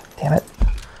 Damn it.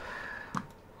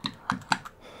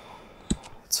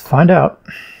 Let's find out.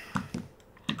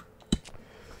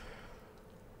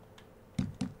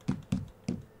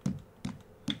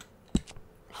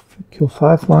 Kill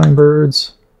 5 flying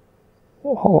birds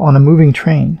on a moving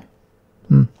train.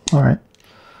 Alright.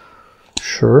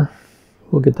 Sure.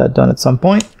 We'll get that done at some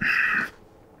point.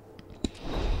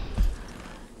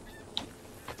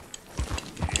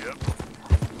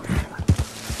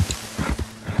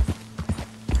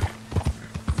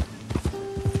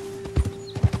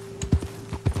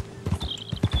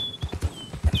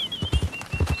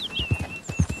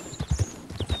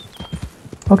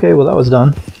 Okay, well that was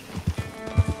done.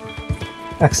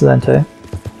 Excelente.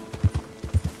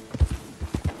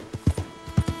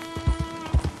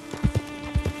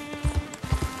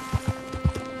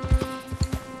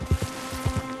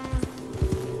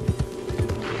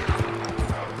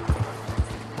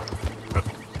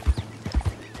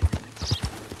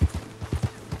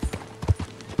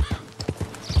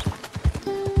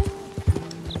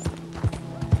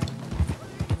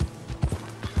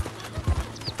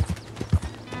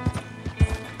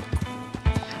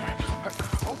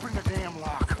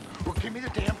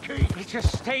 It's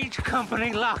a stage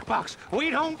company lockbox.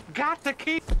 We don't got the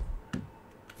key.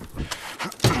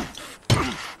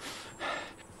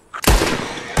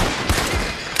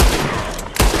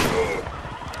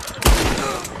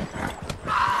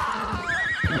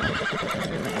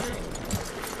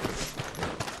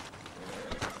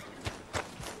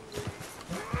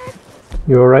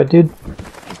 You alright, dude?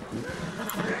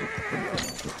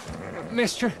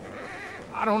 Mister,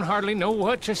 I don't hardly know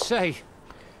what to say.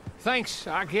 Thanks,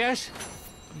 I guess.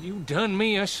 You done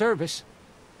me a service.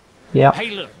 Yeah. Hey,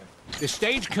 look. The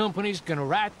stage company's gonna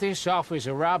write this off as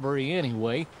a robbery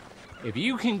anyway. If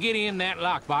you can get in that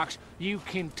lockbox, you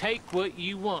can take what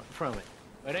you want from it.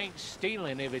 It ain't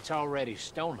stealing if it's already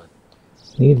stolen.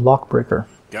 Need lockbreaker.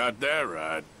 Got that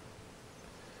right.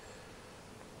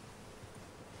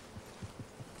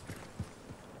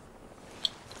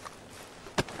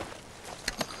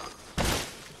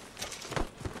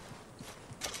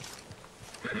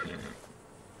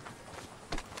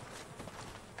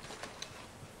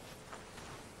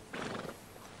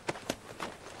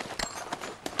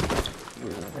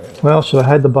 Well, should I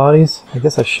hide the bodies? I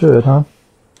guess I should, huh?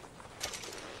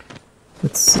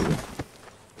 Let's see.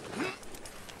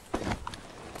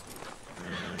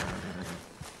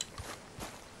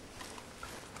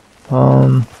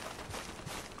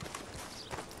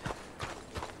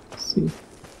 Let's see.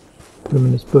 Put them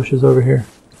in these bushes over here.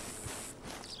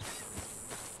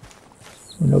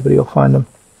 Where nobody will find them.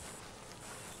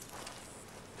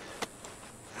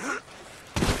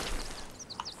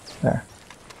 There.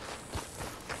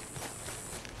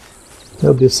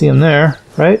 Nobody will see him there,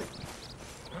 right?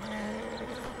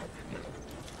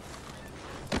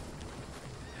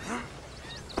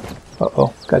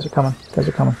 Uh-oh, guys are coming. Guys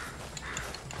are coming.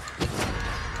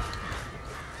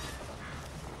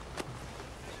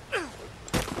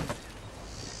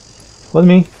 Wasn't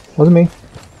me. Wasn't me.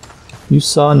 You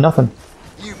saw nothing.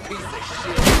 You piece of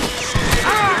shit.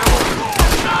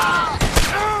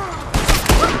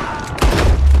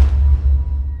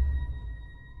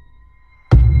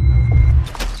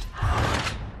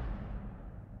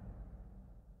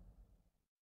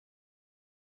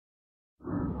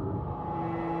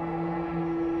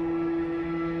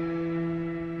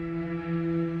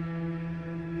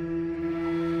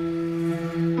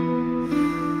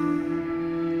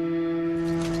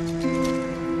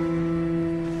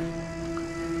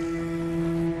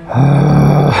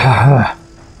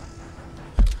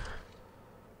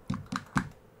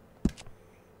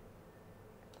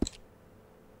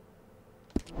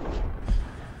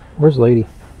 Where's Lady?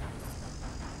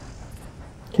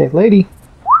 Okay, Lady.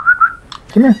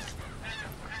 Come here.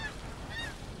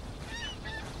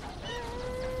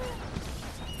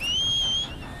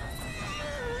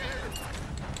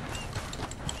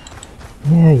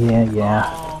 Yeah.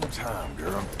 Long time,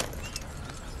 girl.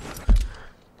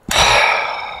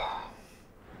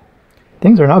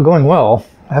 Things are not going well,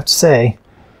 I have to say.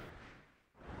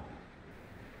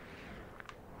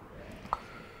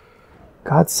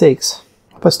 God's sakes.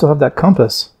 I hope I still have that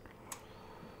compass.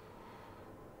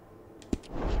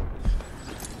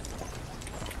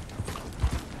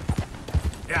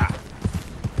 Yeah.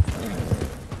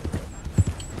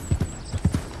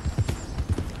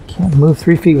 Can't move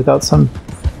 3 feet without some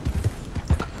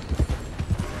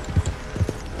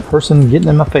person getting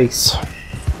in my face.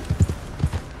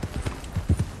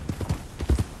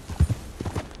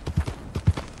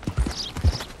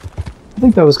 I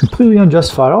think that was completely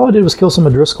unjustified. All I did was kill some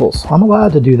O'Driscolls. I'm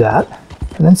allowed to do that.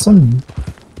 And then some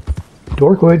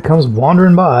dorkoid comes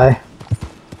wandering by.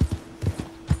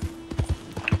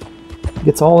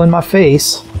 Gets all in my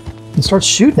face and starts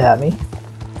shooting at me.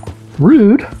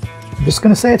 Rude. I'm just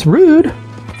gonna say it's rude.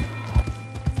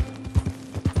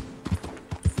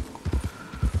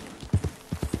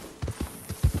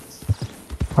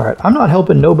 Alright, I'm not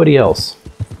helping nobody else.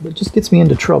 It just gets me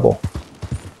into trouble.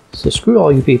 So screw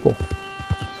all you people.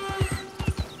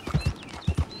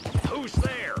 Who's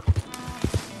there?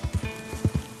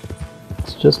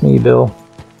 It's just me, Bill.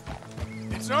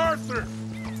 It's Arthur.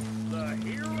 The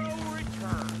hero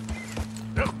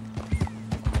returned. No.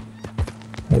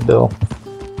 Hey, Bill.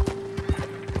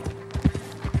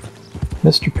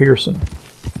 Mr. Pearson.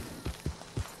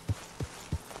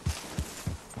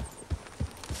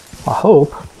 I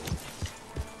hope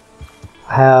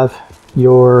I have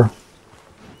your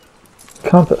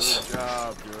compass. Good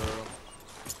job, girl.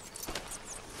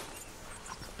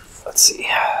 Let's see.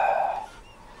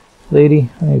 Lady,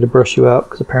 I need to brush you out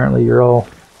because apparently you're all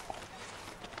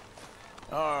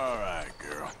All right,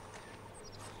 girl.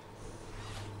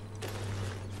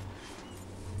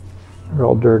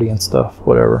 dirty and stuff.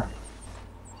 Whatever.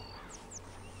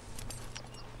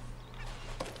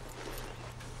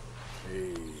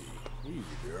 Hey, easy,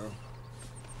 girl.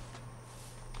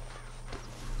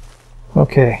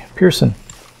 Okay, Pearson.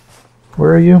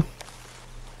 Where are you?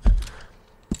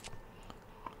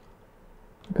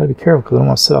 Gotta be careful because I don't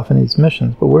want to set off any of these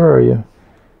missions, but where are you?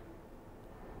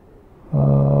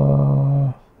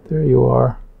 There you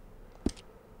are.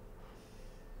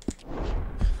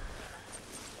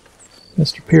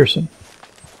 Mr. Pearson.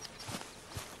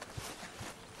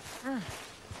 I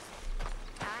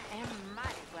am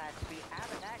mighty glad to be out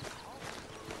of that cold.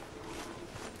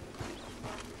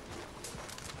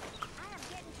 I am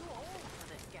getting too old for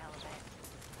this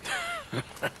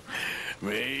gallivanting.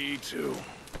 Me too.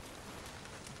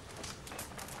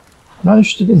 I'm not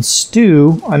interested in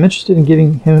Stu. I'm interested in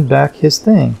giving him back his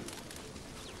thing.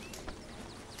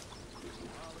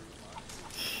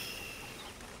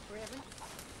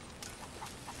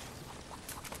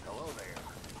 Hello there.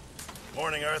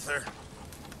 Morning, Arthur.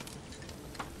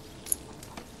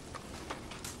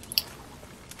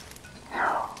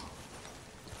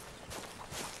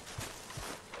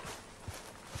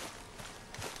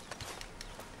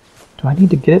 Do I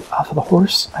need to get it off of the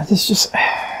horse? This just...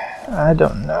 I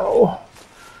don't know.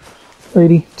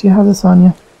 Lady, do you have this on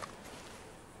you?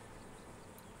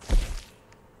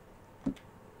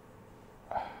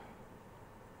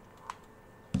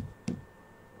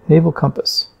 Naval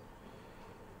compass.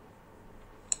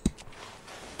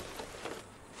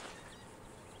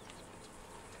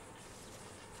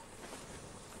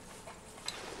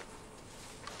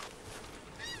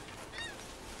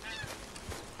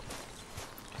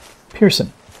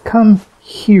 Pearson, come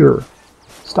here.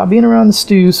 Stop being around the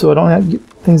stew so I don't have to get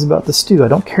things about the stew. I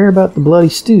don't care about the bloody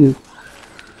stew.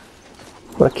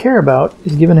 What I care about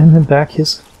is giving him back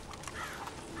his...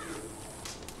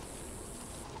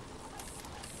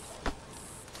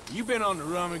 You been on the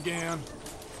run again?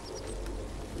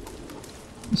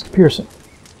 Mr. Pearson.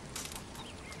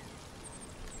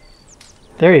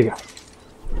 There you go.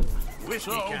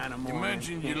 Whiskey kind of morning. You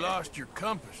mentioned you lost your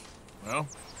compass. Well,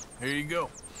 here you go.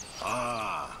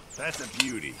 Ah, that's a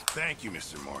beauty. Thank you,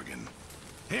 Mr. Morgan.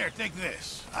 Here, take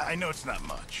this. I know it's not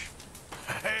much.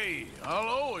 Hey, I'll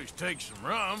always take some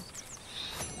rum.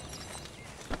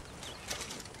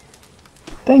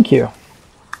 Thank you.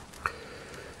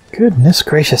 Goodness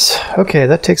gracious. Okay,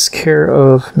 that takes care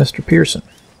of Mr. Pearson.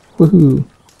 Woohoo.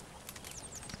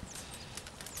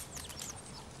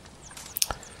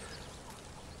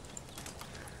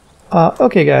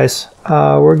 Okay, guys.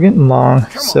 We're getting long,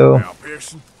 so Now,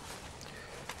 Pearson.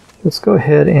 let's go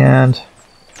ahead and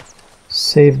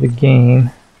save the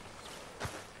game.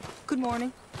 Good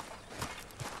morning.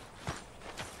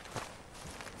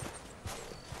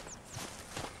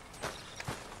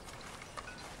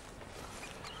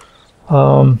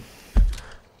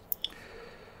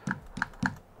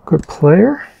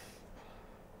 Player.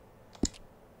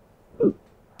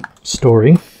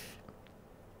 Story.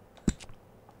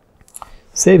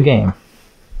 Save game.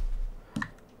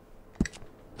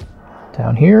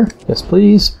 Down here. Yes,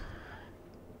 please.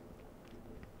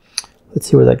 Let's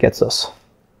see where that gets us.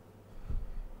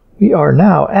 We are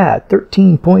now at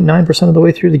 13.9% of the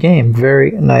way through the game. Very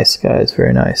nice, guys.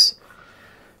 Very nice.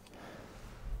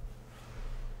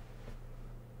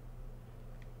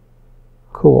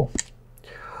 Cool.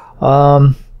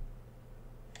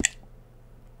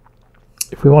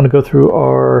 If we want to go through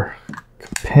our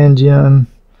compendium,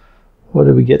 what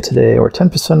did we get today? We're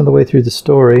 10% of the way through the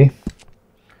story.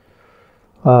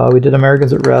 We did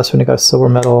Americans at Rest when we got a silver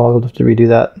medal. I'll have to redo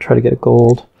that and try to get a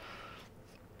gold.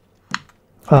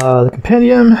 The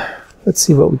compendium, let's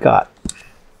see what we got.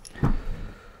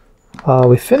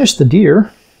 We finished the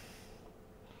deer.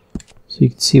 So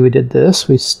you can see we did this.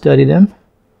 We studied him,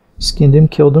 skinned him,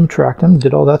 killed him, tracked him,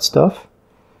 did all that stuff.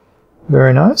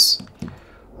 Very nice.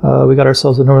 We got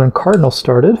ourselves a northern cardinal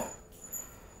started.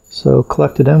 So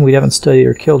collected him. We haven't studied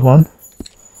or killed one.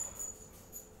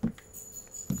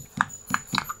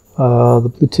 The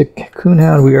blue tick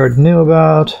coonhound we already knew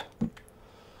about.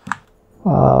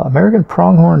 American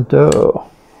pronghorn doe.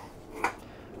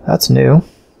 That's new.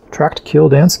 Tracked,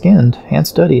 killed, and skinned, and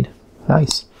studied.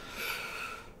 Nice.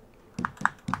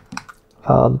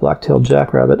 The black-tailed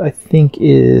jackrabbit I think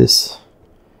is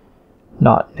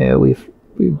not new.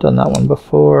 We've done that one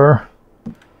before.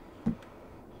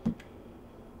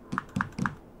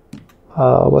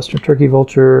 Western turkey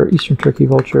vulture, eastern turkey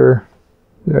vulture.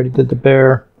 We already did the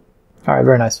bear. All right,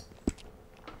 very nice.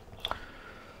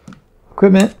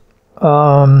 Equipment.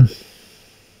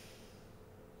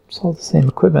 It's all the same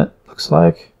equipment, looks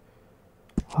like.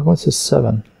 How come it says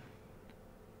 7?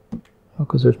 Oh,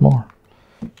 because there's more.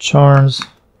 Charms.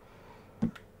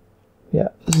 Yeah,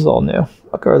 this is all new.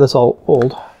 Okay, that's all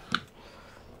old.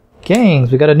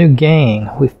 Gangs. We got a new gang.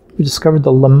 We discovered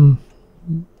the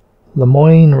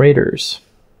Lemoyne Raiders.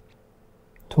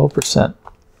 12%.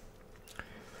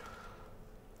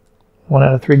 1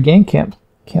 out of 3 gang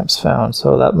camps found.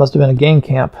 So that must have been a gang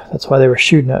camp. That's why they were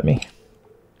shooting at me.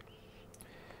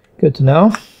 Good to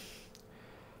know.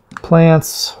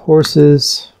 Plants,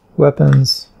 horses,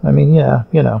 weapons. I mean, yeah,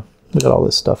 you know, we got all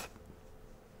this stuff.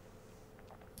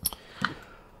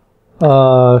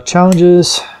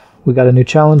 Challenges. We got a new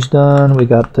challenge done. We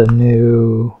got the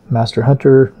new Master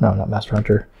Hunter. No, not Master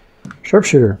Hunter.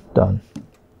 Sharpshooter done.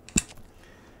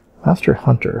 Master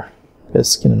Hunter. Gotta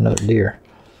skin another deer.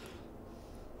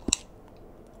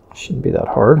 Shouldn't be that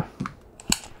hard.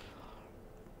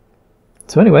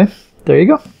 So anyway, there you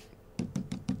go.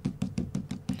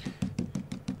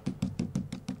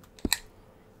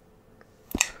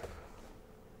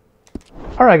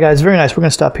 Alright guys, very nice. We're going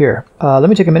to stop here. Let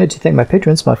me take a minute to thank my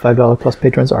patrons. My $5 plus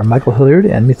patrons are Michael Hilliard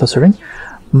and Mythos Serving.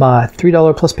 My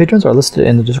 $3 plus patrons are listed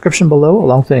in the description below,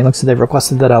 along with any links that they've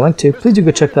requested that I'll link to. Please do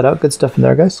go check that out. Good stuff in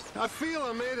there, guys. I feel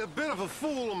I made a bit of a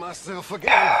fool of myself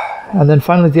again. And then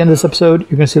finally, at the end of this episode,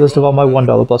 you're going to see a list of all my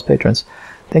 $1 plus patrons.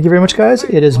 Thank you very much, guys.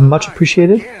 It is much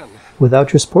appreciated.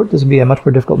 Without your support, this would be a much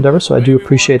more difficult endeavor, so I do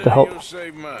appreciate the help.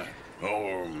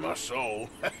 Or my soul.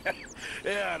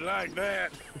 Yeah, I'd like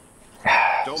that.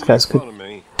 These guys could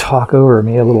talk over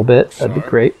me a little bit. That'd be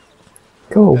great.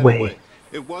 Go away.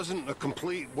 It wasn't a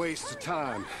complete waste of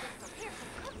time.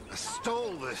 I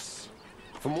stole this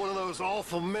from one of those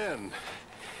awful men.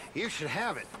 You should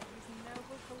have it.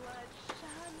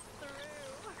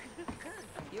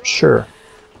 Sure.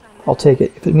 I'll take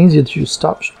it. If it means that you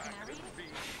stop.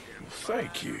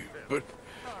 Thank you, but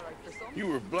you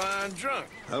were blind drunk.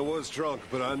 I was drunk,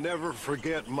 but I never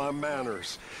forget my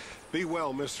manners. Be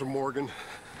well, Mr. Morgan.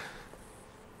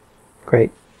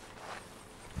 Great.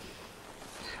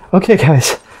 Okay,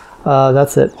 guys.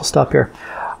 That's it. We'll stop here.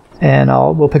 And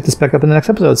we'll pick this back up in the next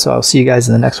episode, so I'll see you guys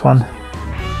in the next one.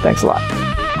 Thanks a lot.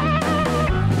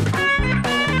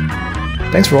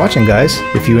 Thanks for watching, guys.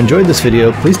 If you enjoyed this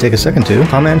video, please take a second to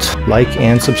comment, like,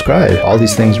 and subscribe. All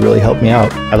these things really help me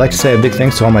out. I'd like to say a big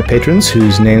thanks to all my patrons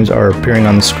whose names are appearing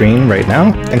on the screen right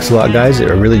now. Thanks a lot, guys. I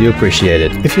really do appreciate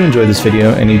it. If you enjoyed this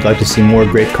video and you'd like to see more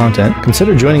great content,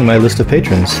 consider joining my list of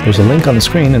patrons. There's a link on the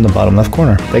screen in the bottom left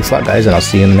corner. Thanks a lot, guys, and I'll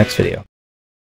see you in the next video.